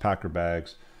lost, pack her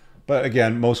bags, But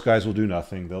again, most guys will do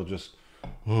nothing. They'll just,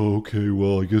 oh, okay,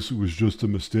 well, I guess it was just a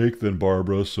mistake then,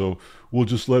 Barbara, so we'll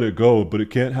just let it go, but it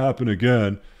can't happen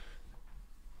again.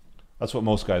 That's what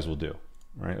most guys will do,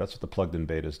 right? That's what the plugged-in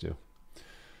betas do.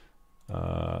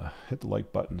 Hit the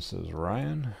like button, says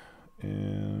Ryan.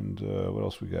 And what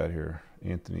else we got here?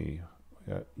 Anthony.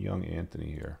 We got young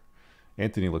Anthony here.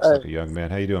 Anthony looks like a young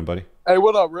man. How you doing, buddy? Hey,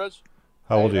 what up, Rich?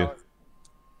 How old are you?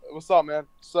 What's up, man?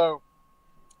 So,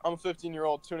 I'm a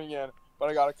 15-year-old tuning in, but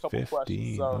I got a couple 15,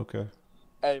 questions. So, okay.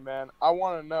 hey, man, I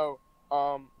want to know.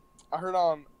 I heard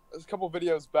on a couple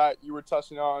videos back you were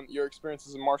touching on your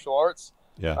experiences in martial arts.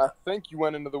 Yeah. I think you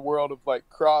went into the world of like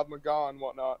Krav Maga and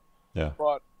whatnot. Yeah.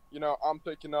 But I'm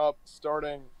picking up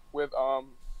starting with a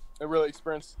really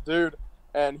experienced dude,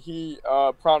 and he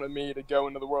prompted me to go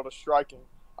into the world of striking.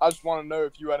 I just want to know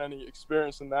if you had any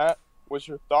experience in that. What's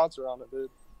your thoughts around it, dude?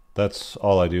 That's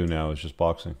all I do now is just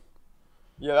boxing.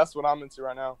 Yeah, that's what I'm into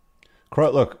right now.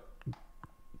 Look,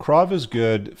 Krav is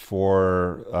good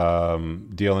for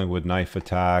dealing with knife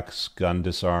attacks, gun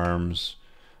disarms,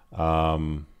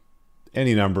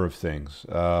 any number of things.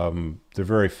 They're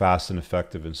very fast and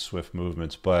effective and swift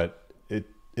movements, but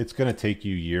it's going to take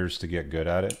you years to get good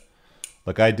at it.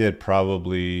 Like I did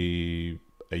probably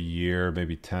a year,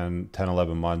 maybe 10,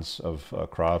 11 months of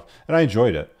Krav, and I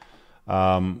enjoyed it.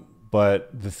 But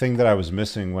the thing that I was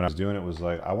missing when I was doing it was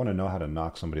like, I want to know how to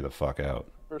knock somebody the fuck out.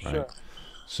 For right? sure.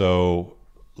 So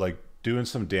like doing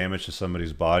some damage to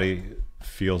somebody's body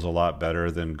feels a lot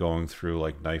better than going through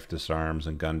like knife disarms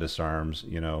and gun disarms,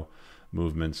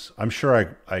 movements. I'm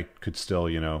sure I could still,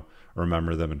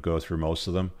 remember them and go through most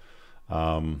of them.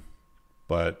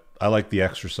 But I like the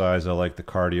exercise. I like the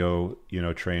cardio,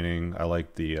 training. I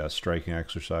like the striking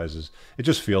exercises. It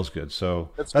just feels good. So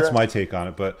that's my take on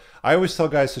it. But I always tell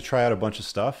guys to try out a bunch of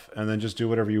stuff and then just do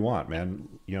whatever you want, man.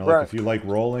 Like if you like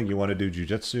rolling, you want to do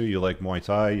jiu-jitsu, you like Muay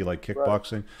Thai, you like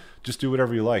kickboxing, just do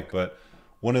whatever you like. But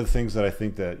one of the things that I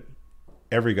think that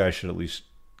every guy should at least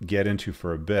get into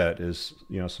for a bit is,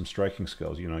 some striking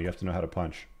skills. You have to know how to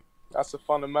punch. That's a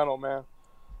fundamental, man.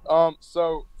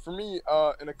 So for me,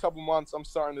 in a couple months, I'm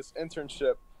starting this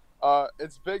internship.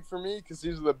 It's big for me because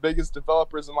these are the biggest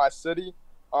developers in my city.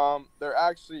 They're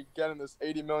actually getting this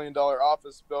 $80 million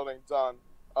office building done.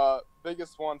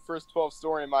 Biggest one, first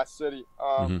 12-story in my city.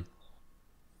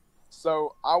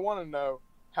 So I want to know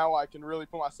how I can really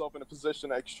put myself in a position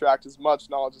to extract as much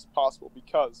knowledge as possible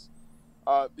because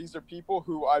these are people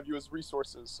who I view as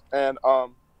resources. And I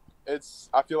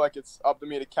feel like it's up to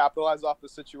me to capitalize off the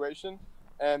situation.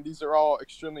 And these are all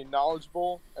extremely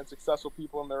knowledgeable and successful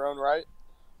people in their own right.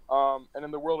 And in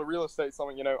the world of real estate,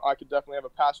 something, I could definitely have a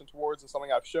passion towards and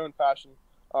something I've shown passion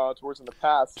towards in the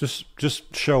past.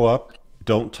 Just show up.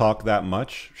 Don't talk that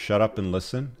much. Shut up and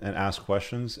listen and ask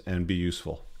questions and be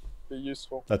useful. Be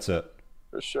useful. That's it.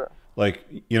 For sure. Like,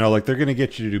 like they're going to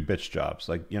get you to do bitch jobs.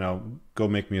 Like, go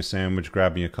make me a sandwich,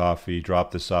 grab me a coffee,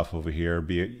 drop this off over here,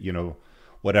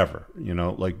 whatever,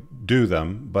 like do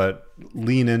them, but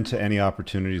lean into any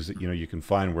opportunities that, you can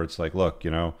find where it's like, look,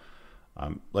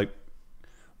 like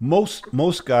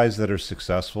most guys that are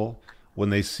successful, when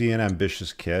they see an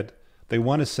ambitious kid, they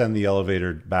want to send the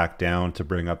elevator back down to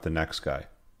bring up the next guy.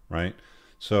 Right.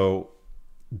 So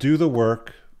do the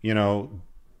work,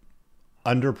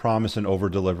 under promise and over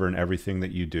deliver in everything that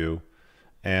you do.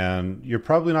 And you're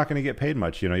probably not going to get paid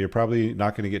much. You're probably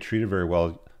not going to get treated very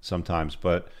well sometimes,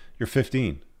 but you're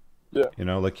 15. Yeah.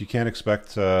 Like you can't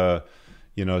expect, to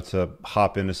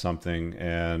hop into something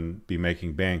and be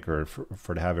making bank or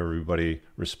for to have everybody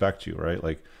respect you, right?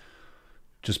 Like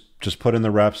just put in the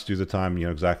reps, do the time,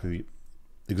 exactly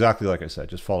like I said,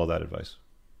 just follow that advice.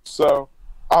 So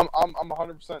I'm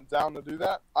 100% down to do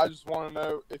that. I just want to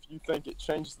know if you think it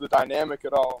changes the dynamic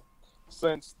at all,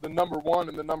 since the number one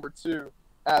and the number two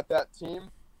at that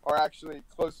team are actually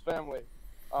close family.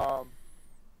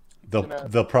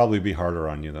 They'll probably be harder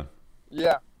on you then.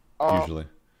 Yeah. Usually,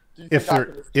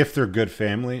 if they're good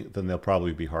family, then they'll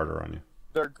probably be harder on you.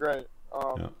 They're great.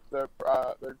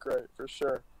 They're great for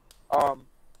sure. I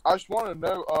just want to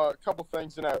know a couple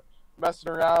things.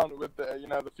 Messing around with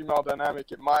the female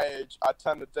dynamic at my age, I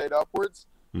tend to date upwards.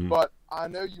 Mm-hmm. But I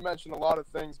know you mentioned a lot of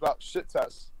things about shit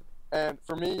tests, and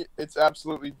for me, it's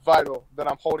absolutely vital that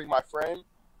I'm holding my frame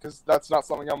because that's not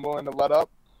something I'm willing to let up.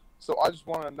 So I just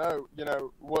want to know,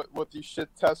 what these shit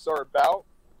tests are about,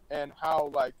 and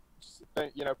how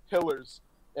pillars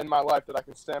in my life that I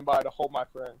can stand by to hold my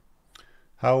frame.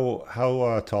 How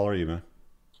tall are you, man?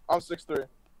 I'm 6'3".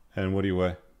 And what do you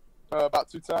weigh?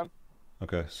 About 210.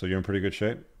 Okay, so you're in pretty good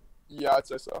shape? Yeah, I'd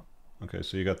say so. Okay,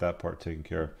 so you got that part taken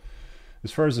care of.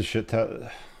 As far as the shit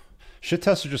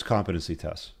tests are just competency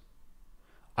tests.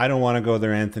 I don't want to go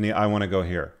there, Anthony. I want to go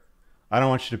here. I don't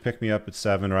want you to pick me up at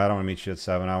 7, or I don't want to meet you at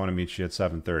 7. I want to meet you at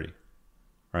 7:30.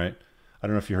 Right? I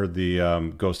don't know if you heard the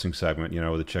ghosting segment, you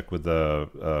know, the chick with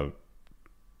the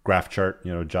graph chart,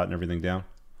 you know, jotting everything down.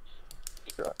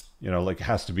 Sure. You know, like it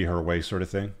has to be her way sort of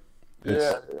thing.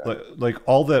 It's Yeah. like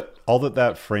all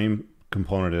that frame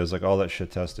component is, like all that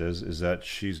shit test is that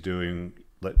she's doing,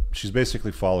 like, she's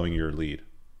basically following your lead,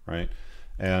 right?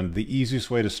 And the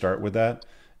easiest way to start with that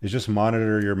is just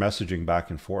monitor your messaging back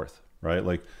and forth, right?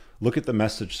 Like, look at the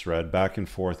message thread back and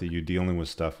forth that you're dealing with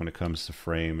stuff when it comes to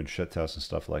frame and shit tests and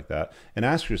stuff like that. And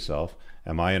ask yourself,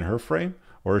 am I in her frame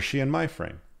or is she in my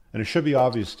frame? And it should be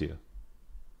obvious to you.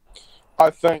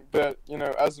 I think that, you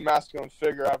know, as a masculine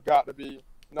figure, I've got to be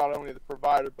not only the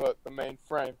provider, but the main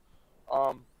frame.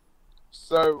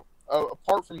 So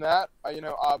apart from that,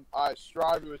 I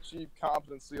strive to achieve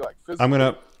competency, like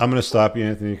physically. I'm gonna stop you,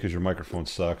 Anthony, because your microphone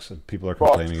sucks and people are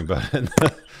complaining about it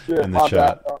in the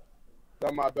chat.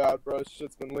 Not my bad, bro.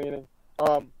 Shit's been leaning.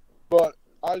 But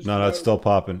I just No, it's still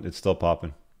popping. It's still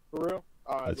popping. For real?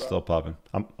 All right, it's bro. still popping.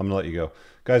 I'm gonna let you go,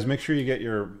 guys. Make sure you get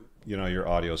your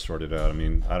audio sorted out. I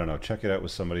mean, I don't know, check it out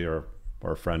with somebody or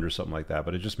a friend or something like that.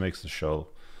 But it just makes the show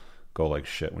go like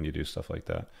shit when you do stuff like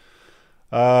that.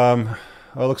 Oh,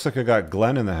 it looks like I got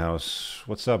Glenn in the house.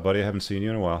 What's up, buddy? I haven't seen you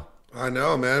in a while. I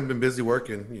know, man. I've been busy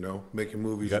working, making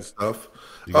movies and stuff.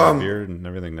 You got a beard and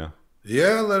everything now.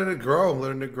 Yeah, letting it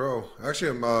grow.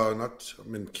 Actually,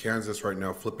 I'm in Kansas right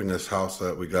now, flipping this house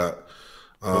that we got.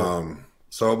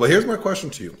 But here's my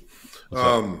question to you.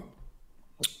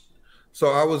 So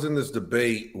I was in this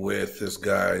debate with this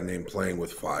guy named Playing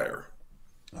with Fire.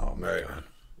 Oh my God.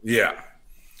 Yeah.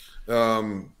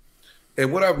 And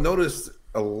what I've noticed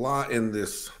a lot in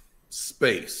this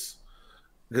space,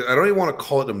 I don't even want to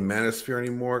call it a manosphere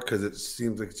anymore because it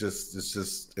seems like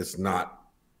it's not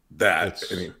that.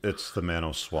 It's the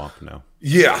Mano Swamp now.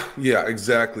 Yeah,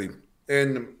 exactly.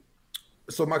 And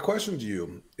so my question to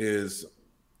you is,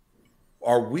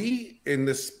 are we in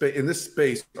this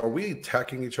space, are we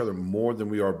attacking each other more than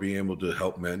we are being able to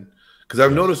help men? Because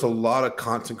I've noticed a lot of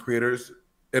content creators,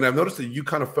 and I've noticed that you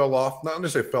kind of fell off, not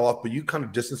necessarily fell off, but you kind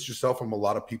of distanced yourself from a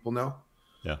lot of people now.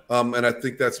 Yeah. And I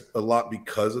think that's a lot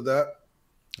because of that.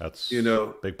 That's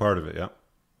a big part of it, yeah.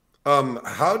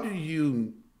 How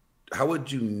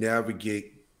would you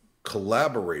navigate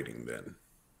collaborating then?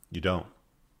 You don't.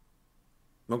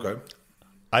 Okay.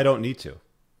 I don't need to.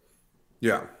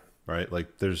 Yeah. Right?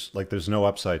 Like there's no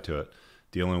upside to it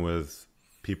dealing with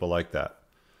people like that.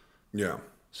 Yeah.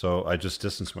 So I just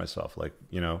distance myself. Like,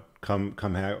 come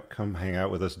hang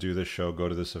out with us, do this show, go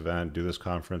to this event, do this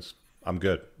conference. I'm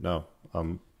good. No,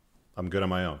 I'm good on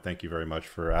my own. Thank you very much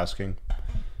for asking.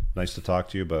 Nice to talk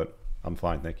to you, but I'm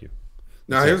fine. Thank you.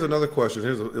 Now, here's another question.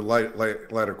 Here's a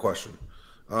lighter question.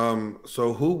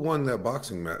 So who won that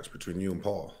boxing match between you and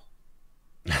Paul?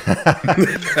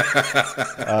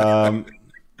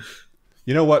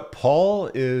 You know what? Paul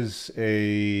is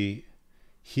a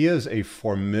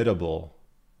formidable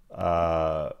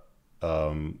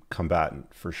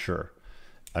combatant for sure.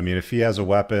 I mean, if he has a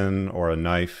weapon or a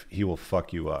knife, he will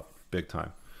fuck you up big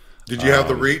time. Did you have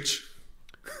the reach?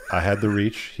 I had the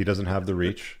reach. He doesn't have the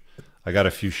reach. I got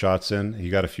a few shots in. He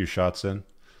got a few shots in.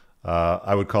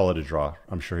 I would call it a draw.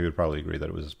 I'm sure he would probably agree that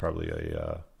it was probably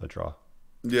a draw.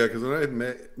 Yeah, because when I had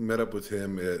met up with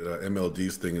him at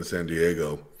MLD's thing in San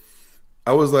Diego,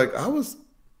 I was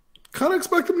kind of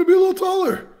expecting him to be a little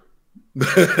taller.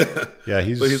 Yeah, but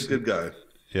he's a good guy.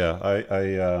 Yeah,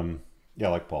 I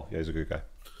like Paul. Yeah, he's a good guy.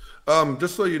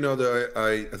 Just so you know that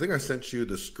I think I sent you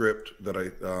the script that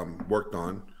I worked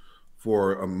on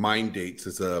for Mind Dates.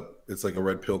 It's like a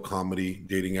red pill comedy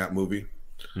dating app movie.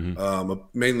 Mm-hmm.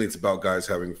 Mainly it's about guys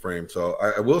having frame. So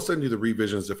I will send you the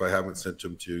revisions if I haven't sent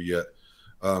them to you yet,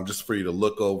 just for you to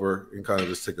look over and kind of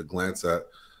just take a glance at.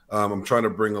 I'm trying to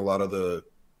bring a lot of the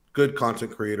good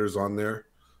content creators on there.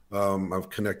 I've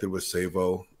connected with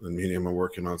Savo, and me and him are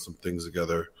working on some things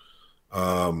together.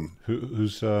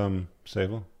 Who's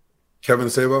Savo? Kevin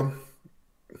Savo.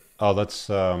 Oh, that's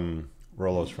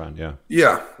Rollo's friend.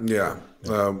 Yeah.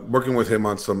 Working with him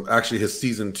on his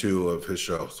season 2 of his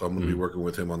show. So I'm going to be working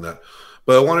with him on that.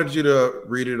 But I wanted you to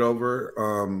read it over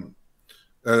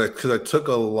because I took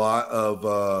a lot of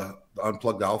the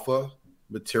Unplugged Alpha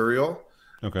material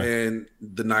and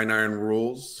the 9-Iron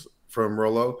rules from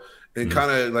Rollo and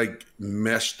kind of like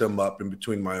meshed them up in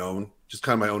between my own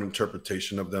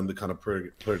interpretation of them to kind of put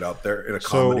it out there in a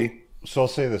comedy. So I'll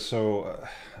say this. So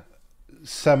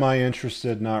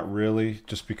semi-interested, not really,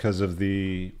 just because of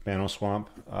the Mano Swamp.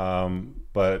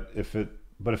 But if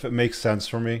it makes sense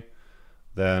for me,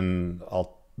 then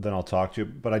then I'll talk to you.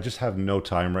 But I just have no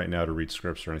time right now to read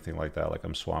scripts or anything like that. Like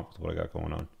I'm swamped with what I got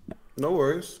going on. No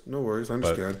worries. No worries. I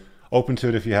understand. But open to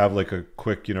it if you have like a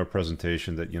quick,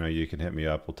 presentation that, you can hit me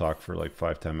up. We'll talk for like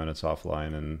 5-10 minutes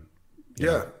offline and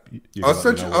I'll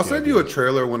send you a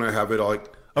trailer when I have it all like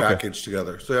packaged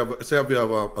together. So we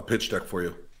have a pitch deck for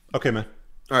you. Okay, man.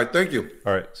 All right. Thank you.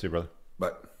 All right. See you, brother.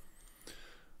 Bye.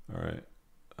 All right.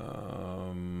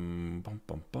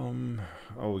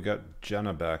 Oh, we got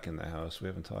Jenna back in the house. We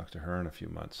haven't talked to her in a few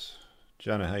months.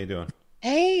 Jenna, how you doing?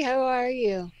 Hey, how are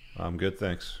you? I'm good,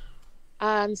 thanks.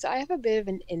 So I have a bit of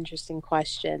an interesting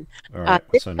question. All right,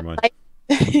 what's on your mind?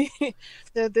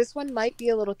 So this one might be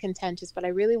a little contentious, but I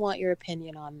really want your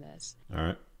opinion on this. All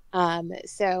right.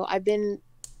 So I've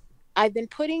been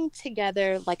putting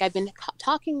together, like I've been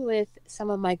talking with some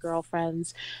of my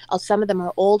girlfriends. Some of them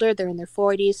are older, they're in their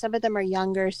 40s. Some of them are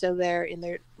younger, so they're in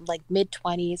their like mid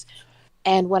 20s.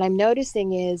 And what I'm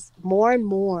noticing is more and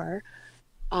more,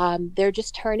 they're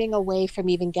just turning away from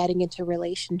even getting into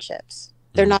relationships.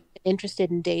 They're not interested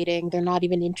in dating. They're not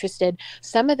even interested.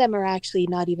 Some of them are actually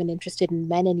not even interested in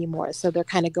men anymore. So they're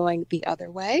kind of going the other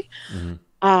way.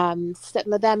 Some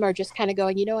of them are just kind of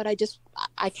going, you know what?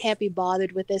 I can't be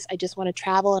bothered with this. I just want to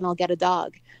travel and I'll get a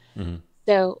dog.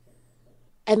 So,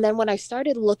 and then when I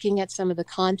started looking at some of the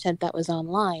content that was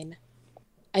online,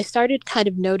 I started kind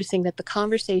of noticing that the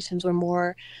conversations were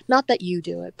more, not that you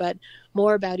do it, but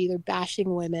more about either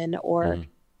bashing women or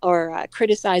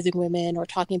criticizing women or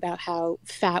talking about how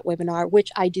fat women are, which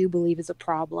I do believe is a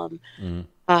problem.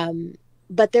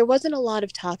 But there wasn't a lot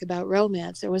of talk about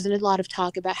romance. There wasn't a lot of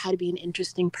talk about how to be an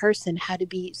interesting person, how to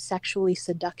be sexually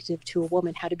seductive to a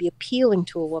woman, how to be appealing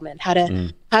to a woman, how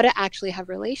to actually have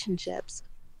relationships.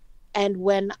 And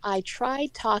when I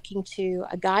tried talking to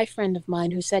a guy friend of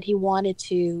mine who said he wanted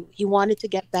to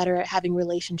get better at having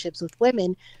relationships with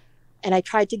women, and I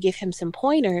tried to give him some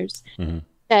pointers,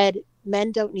 said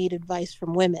men don't need advice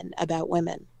from women about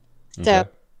women. Okay.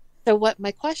 So what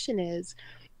my question is,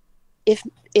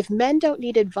 if men don't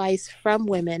need advice from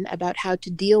women about how to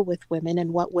deal with women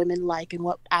and what women like and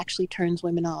what actually turns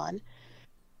women on,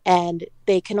 and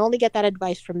they can only get that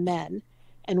advice from men,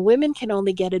 and women can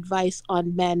only get advice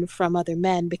on men from other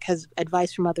men because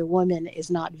advice from other women is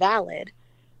not valid,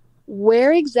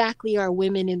 where exactly are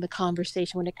women in the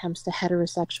conversation when it comes to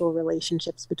heterosexual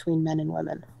relationships between men and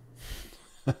women?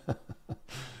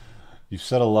 You've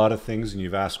said a lot of things and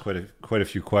you've asked quite a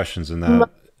few questions in that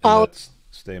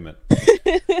statement.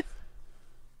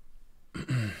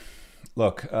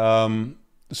 Look,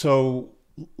 so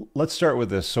let's start with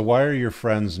this. So why are your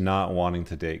friends not wanting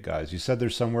to date guys? You said they're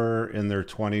somewhere in their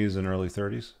 20s and early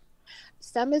 30s?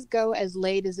 Some go as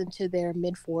late as into their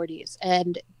mid 40s,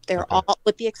 and they're all,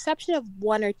 with the exception of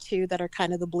one or two that are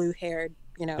kind of the blue-haired,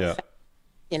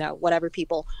 whatever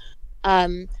people.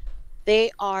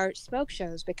 They are smoke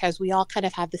shows because we all kind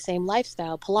of have the same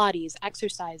lifestyle: Pilates,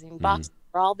 exercising, boxing.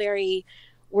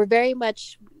 We're very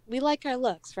much, we like our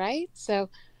looks, right? So,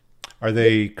 are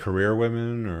they career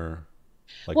women or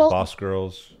like boss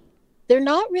girls? They're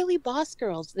not really boss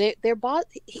girls. They're boss.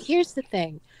 Here's the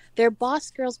thing: they're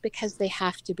boss girls because they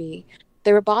have to be.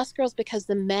 They're boss girls because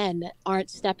the men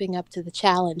aren't stepping up to the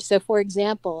challenge. So, for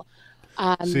example,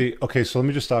 so let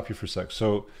me just stop you for a sec.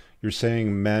 So you're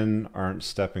saying men aren't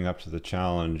stepping up to the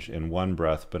challenge in one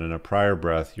breath, but in a prior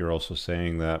breath, you're also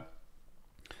saying that,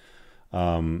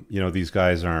 these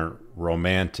guys aren't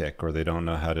romantic or they don't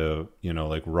know how to,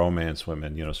 like romance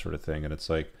women, sort of thing. And it's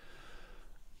like,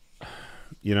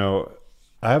 I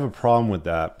have a problem with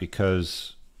that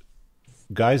because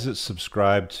guys that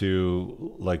subscribe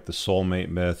to like the soulmate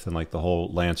myth and like the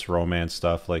whole Lance romance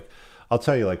stuff, like I'll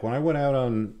tell you, like when I went out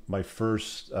on my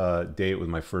first date with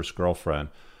my first girlfriend,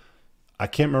 I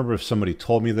can't remember if somebody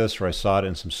told me this or I saw it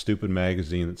in some stupid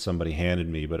magazine that somebody handed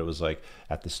me, but it was like,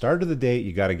 at the start of the date,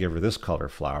 you got to give her this color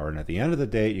flower. And at the end of the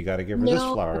date, you got to give her this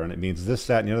flower. And it means this,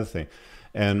 that, and the other thing.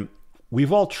 And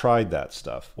we've all tried that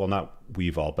stuff. Well, not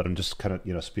we've all, but I'm just kind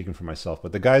of, speaking for myself.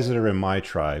 But the guys that are in my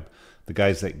tribe, the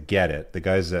guys that get it, the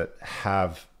guys that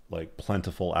have like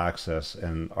plentiful access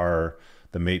and are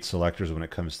the mate selectors when it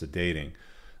comes to dating,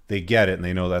 they get it and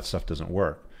they know that stuff doesn't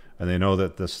work. And they know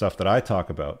that the stuff that I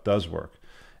talk about does work.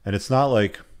 And it's not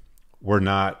like we're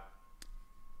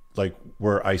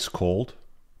ice cold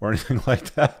or anything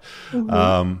like that.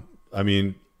 I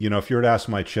mean, if you were to ask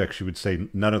my chick, she would say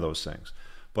none of those things.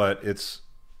 But it's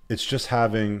just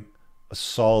having a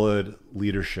solid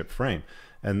leadership frame.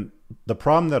 And the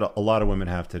problem that a lot of women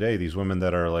have today, these women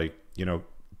that are like,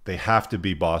 they have to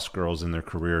be boss girls in their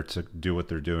career to do what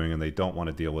they're doing and they don't want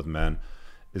to deal with men,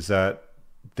 is that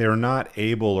they're not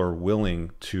able or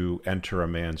willing to enter a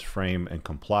man's frame and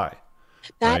comply.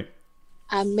 That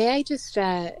right? may I just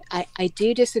I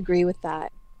do disagree with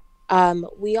that.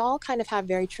 We all kind of have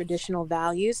very traditional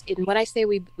values, and when I say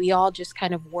we all just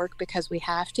kind of work because we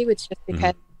have to, it's just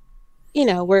because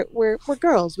we're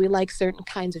girls. We like certain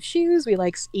kinds of shoes. We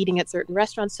like eating at certain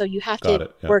restaurants. So you have Got to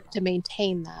it, yeah. work to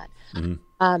maintain that.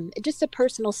 Just a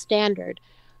personal standard.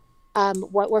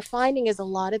 What we're finding is a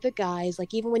lot of the guys,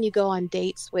 like even when you go on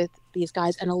dates with these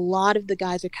guys, and a lot of the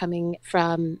guys are coming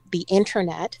from the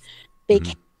internet, they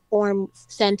can't form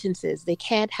sentences. They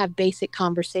can't have basic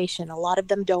conversation. A lot of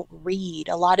them don't read.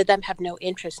 A lot of them have no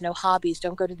interest, no hobbies,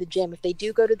 don't go to the gym. If they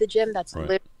do go to the gym, that's Right.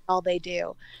 literally all they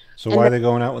do. So why are they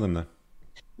going out with them then?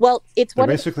 Well, it's They're one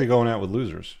of basically going out with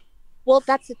losers. well,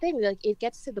 that's the thing. Like, it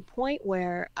gets to the point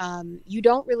where you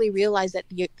don't really realize that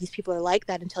these people are like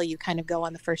that until you kind of go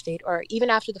on the first date, or even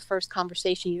after the first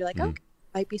conversation, you're like, okay,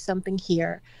 might be something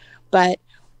here. But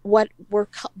what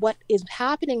is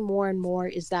happening more and more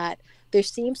is that there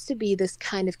seems to be this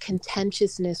kind of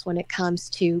contentiousness when it comes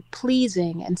to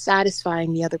pleasing and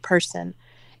satisfying the other person.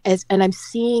 And I'm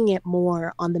seeing it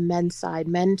more on the men's side.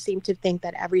 Men seem to think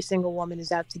that every single woman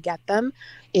is out to get them.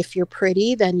 If you're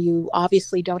pretty, then you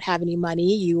obviously don't have any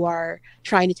money. You are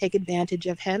trying to take advantage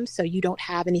of him, so you don't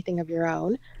have anything of your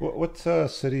own. What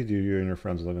city do you and your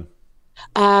friends live in?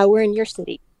 We're in your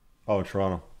city. Oh,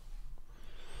 Toronto.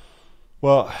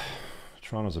 Well,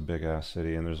 Toronto's a big ass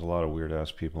city, and there's a lot of weird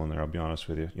ass people in there. I'll be honest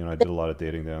with you. I did a lot of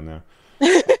dating down there.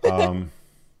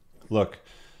 Look,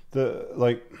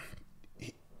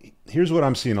 here's what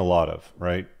I'm seeing a lot of,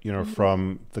 right?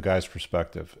 From the guy's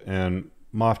perspective, and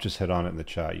Moff just hit on it in the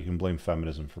chat. You can blame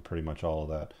feminism for pretty much all of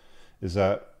that. Is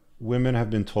that women have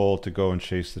been told to go and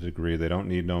chase the degree. They don't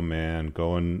need no man.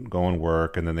 Go and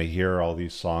work, and then they hear all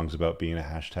these songs about being a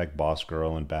hashtag boss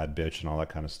girl and bad bitch and all that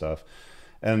kind of stuff.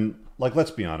 And let's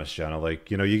be honest, Jenna.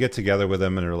 You get together with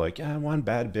them, and they're like, "Yeah, I want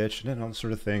bad bitch," and all that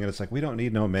sort of thing. And it's like, we don't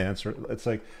need no man. So it's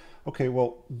like, okay,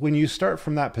 well, when you start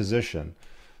from that position,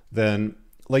 then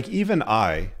even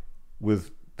I, with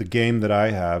the game that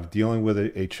I have, dealing with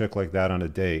a chick like that on a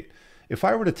date, if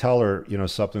I were to tell her,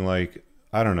 something like,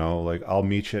 I don't know, I'll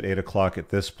meet you at 8:00 at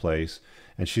this place,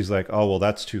 and she's like, oh, well,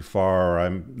 that's too far, or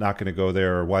I'm not going to go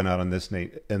there, or why not on this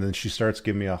date? And then she starts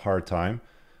giving me a hard time.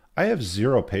 I have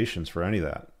zero patience for any of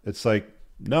that. It's like,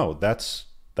 no, that's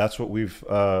what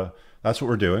that's what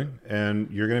we're doing, and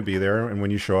you're going to be there, and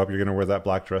when you show up, you're going to wear that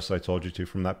black dress I told you to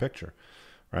from that picture.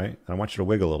 Right? And I want you to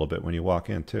wiggle a little bit when you walk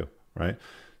in too, right?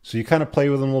 So you kind of play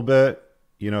with them a little bit,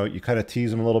 you kind of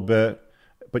tease them a little bit,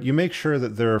 but you make sure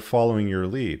that they're following your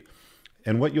lead.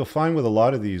 And what you'll find with a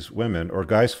lot of these women, or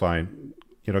guys find,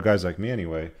 guys like me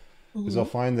anyway, is they'll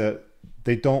find that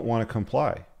they don't want to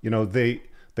comply.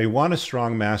 They want a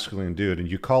strong masculine dude. And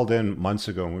you called in months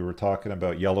ago and we were talking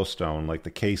about Yellowstone, like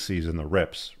the Caseys and the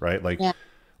Rips, right? Like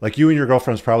you and your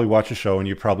girlfriends probably watch a show and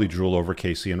you probably drool over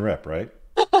Casey and Rip, right?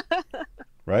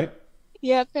 Right?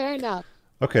 Yeah, fair enough.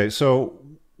 Okay, so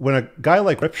when a guy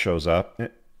like Rip shows up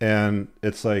and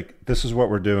it's like, this is what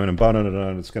we're doing, and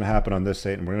and it's going to happen on this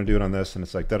date, and we're going to do it on this, and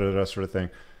it's like da-da-da sort of thing,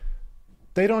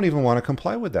 they don't even want to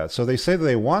comply with that. So they say that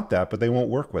they want that, but they won't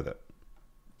work with it.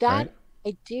 That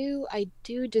right? I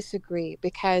do disagree,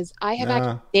 because I have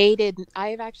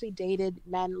actually dated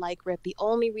men like Rip. The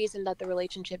only reason that the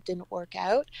relationship didn't work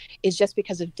out is just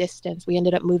because of distance. We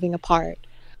ended up moving apart.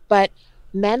 But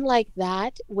men like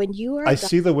that, when you are... I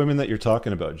see the women that you're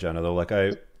talking about, Jenna, though.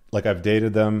 I've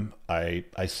dated them. I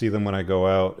see them when I go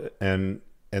out, and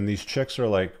these chicks are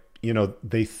like,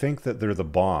 they think that they're the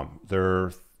bomb.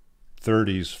 They're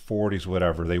 30s, 40s,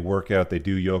 whatever. They work out, they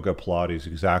do yoga, Pilates,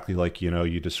 exactly like,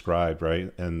 you described,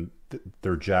 right? And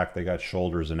they're jacked. They got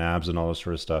shoulders and abs and all this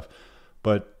sort of stuff.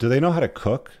 But do they know how to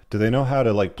cook? Do they know how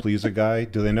to please a guy?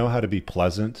 Do they know how to be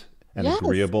pleasant and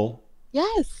agreeable?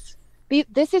 Yes.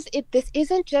 This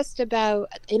isn't just about,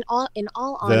 in all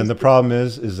honesty. Then the problem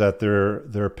is that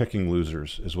they're picking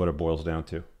losers, is what it boils down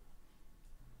to.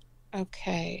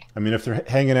 Okay. I mean, if they're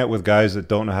hanging out with guys that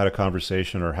don't know how to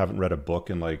conversation or haven't read a book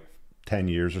in 10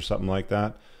 years or something like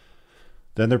that,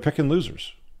 then they're picking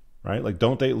losers, right?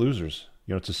 Don't date losers.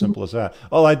 It's as simple as that.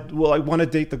 Oh, I want to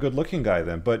date the good-looking guy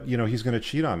then, but he's going to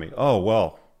cheat on me. Oh,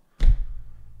 well.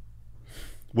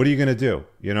 What are you going to do?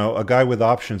 A guy with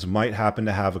options might happen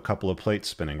to have a couple of plates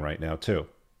spinning right now too.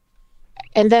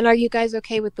 And then are you guys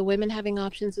okay with the women having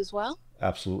options as well?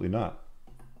 Absolutely not.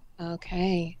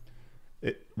 Okay.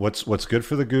 What's good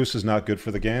for the goose is not good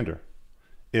for the gander.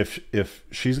 If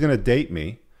she's going to date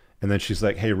me and then she's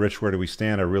like, hey, Rich, where do we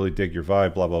stand? I really dig your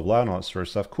vibe, blah, blah, blah, and all that sort of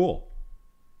stuff. Cool.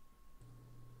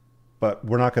 But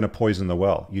we're not going to poison the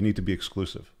well. You need to be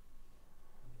exclusive.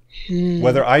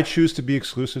 Whether I choose to be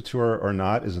exclusive to her or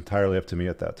not is entirely up to me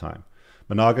at that time.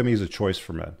 Monogamy is a choice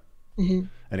for men,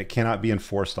 and it cannot be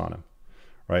enforced on them,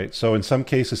 right? So in some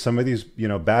cases, some of these, you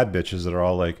know, bad bitches that are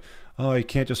all like, oh, you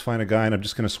can't just find a guy and I'm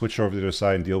just going to switch over to the other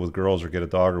side and deal with girls or get a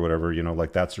dog or whatever, you know,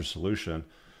 like that's their solution.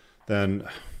 Then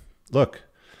look,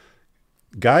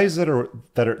 guys that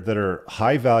are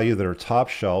high value, that are top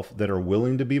shelf, that are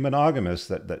willing to be monogamous,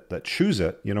 that choose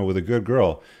it, you know, with a good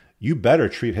girl, you better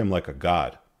treat him like a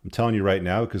god. I'm telling you right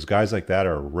now, because guys like that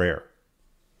are rare.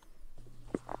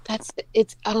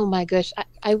 It's oh my gosh.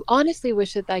 I honestly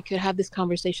wish that I could have this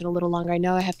conversation a little longer. I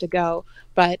know I have to go,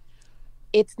 but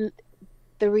it's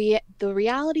the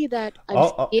reality that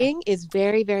I'm seeing is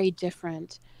very, very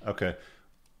different. Okay.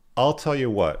 I'll tell you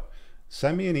what.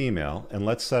 Send me an email and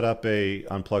let's set up a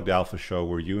Unplugged Alpha show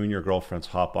where you and your girlfriends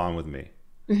hop on with me.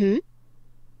 And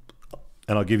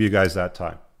I'll give you guys that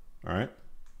time. All right?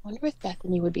 I wonder if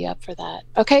Bethany would be up for that.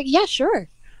 Okay, yeah, sure.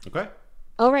 Okay.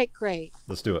 All right, great.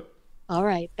 Let's do it. All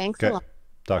right, thanks a lot.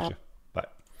 Talk to you. Bye.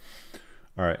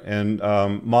 All right, and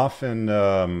Moff and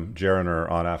Jaren are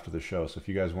on after the show, so if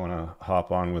you guys want to hop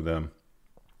on with them,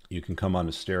 you can come on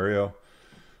to stereo.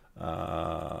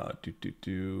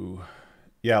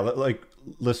 Yeah, like,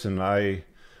 listen, I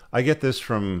get this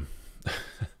from,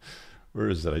 where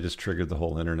is it? I just triggered the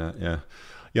whole internet. Yeah.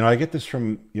 You know, I get this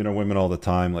from, you know, women all the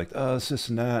time, like, oh, it's this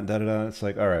and that, da-da-da. It's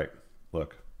like, all right,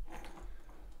 look,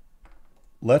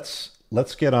 let's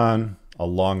get on a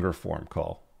longer form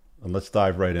call and let's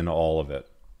dive right into all of it,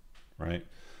 right?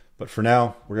 But for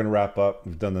now, we're going to wrap up.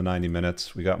 We've done the 90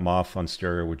 minutes. We got Moff on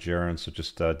stereo with Jaren, so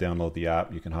just download the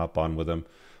app. You can hop on with him.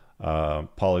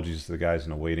 Apologies to the guys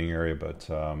in the waiting area, but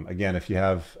again, if you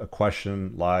have a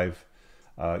question live,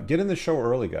 get in the show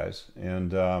early, guys,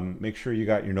 and make sure you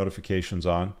got your notifications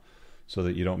on so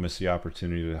that you don't miss the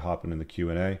opportunity to hop in the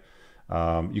Q&A.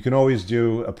 You can always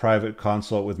do a private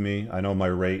consult with me. I know my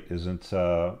rate isn't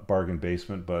bargain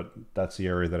basement, but that's the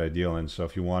area that I deal in. So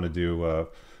if you want to do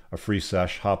a free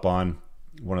sesh, hop on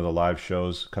one of the live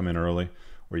shows, come in early,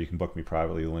 or you can book me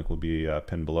privately. The link will be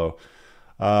pinned below.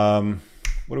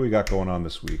 What do we got going on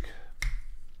this week?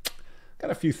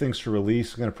 Got a few things to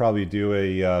release. I'm going to probably do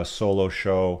a solo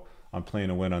show on Playing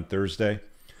to Win on Thursday.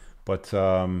 But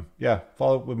yeah,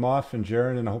 follow up with Moff and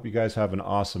Jaren, and I hope you guys have an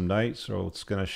awesome night. So it's going to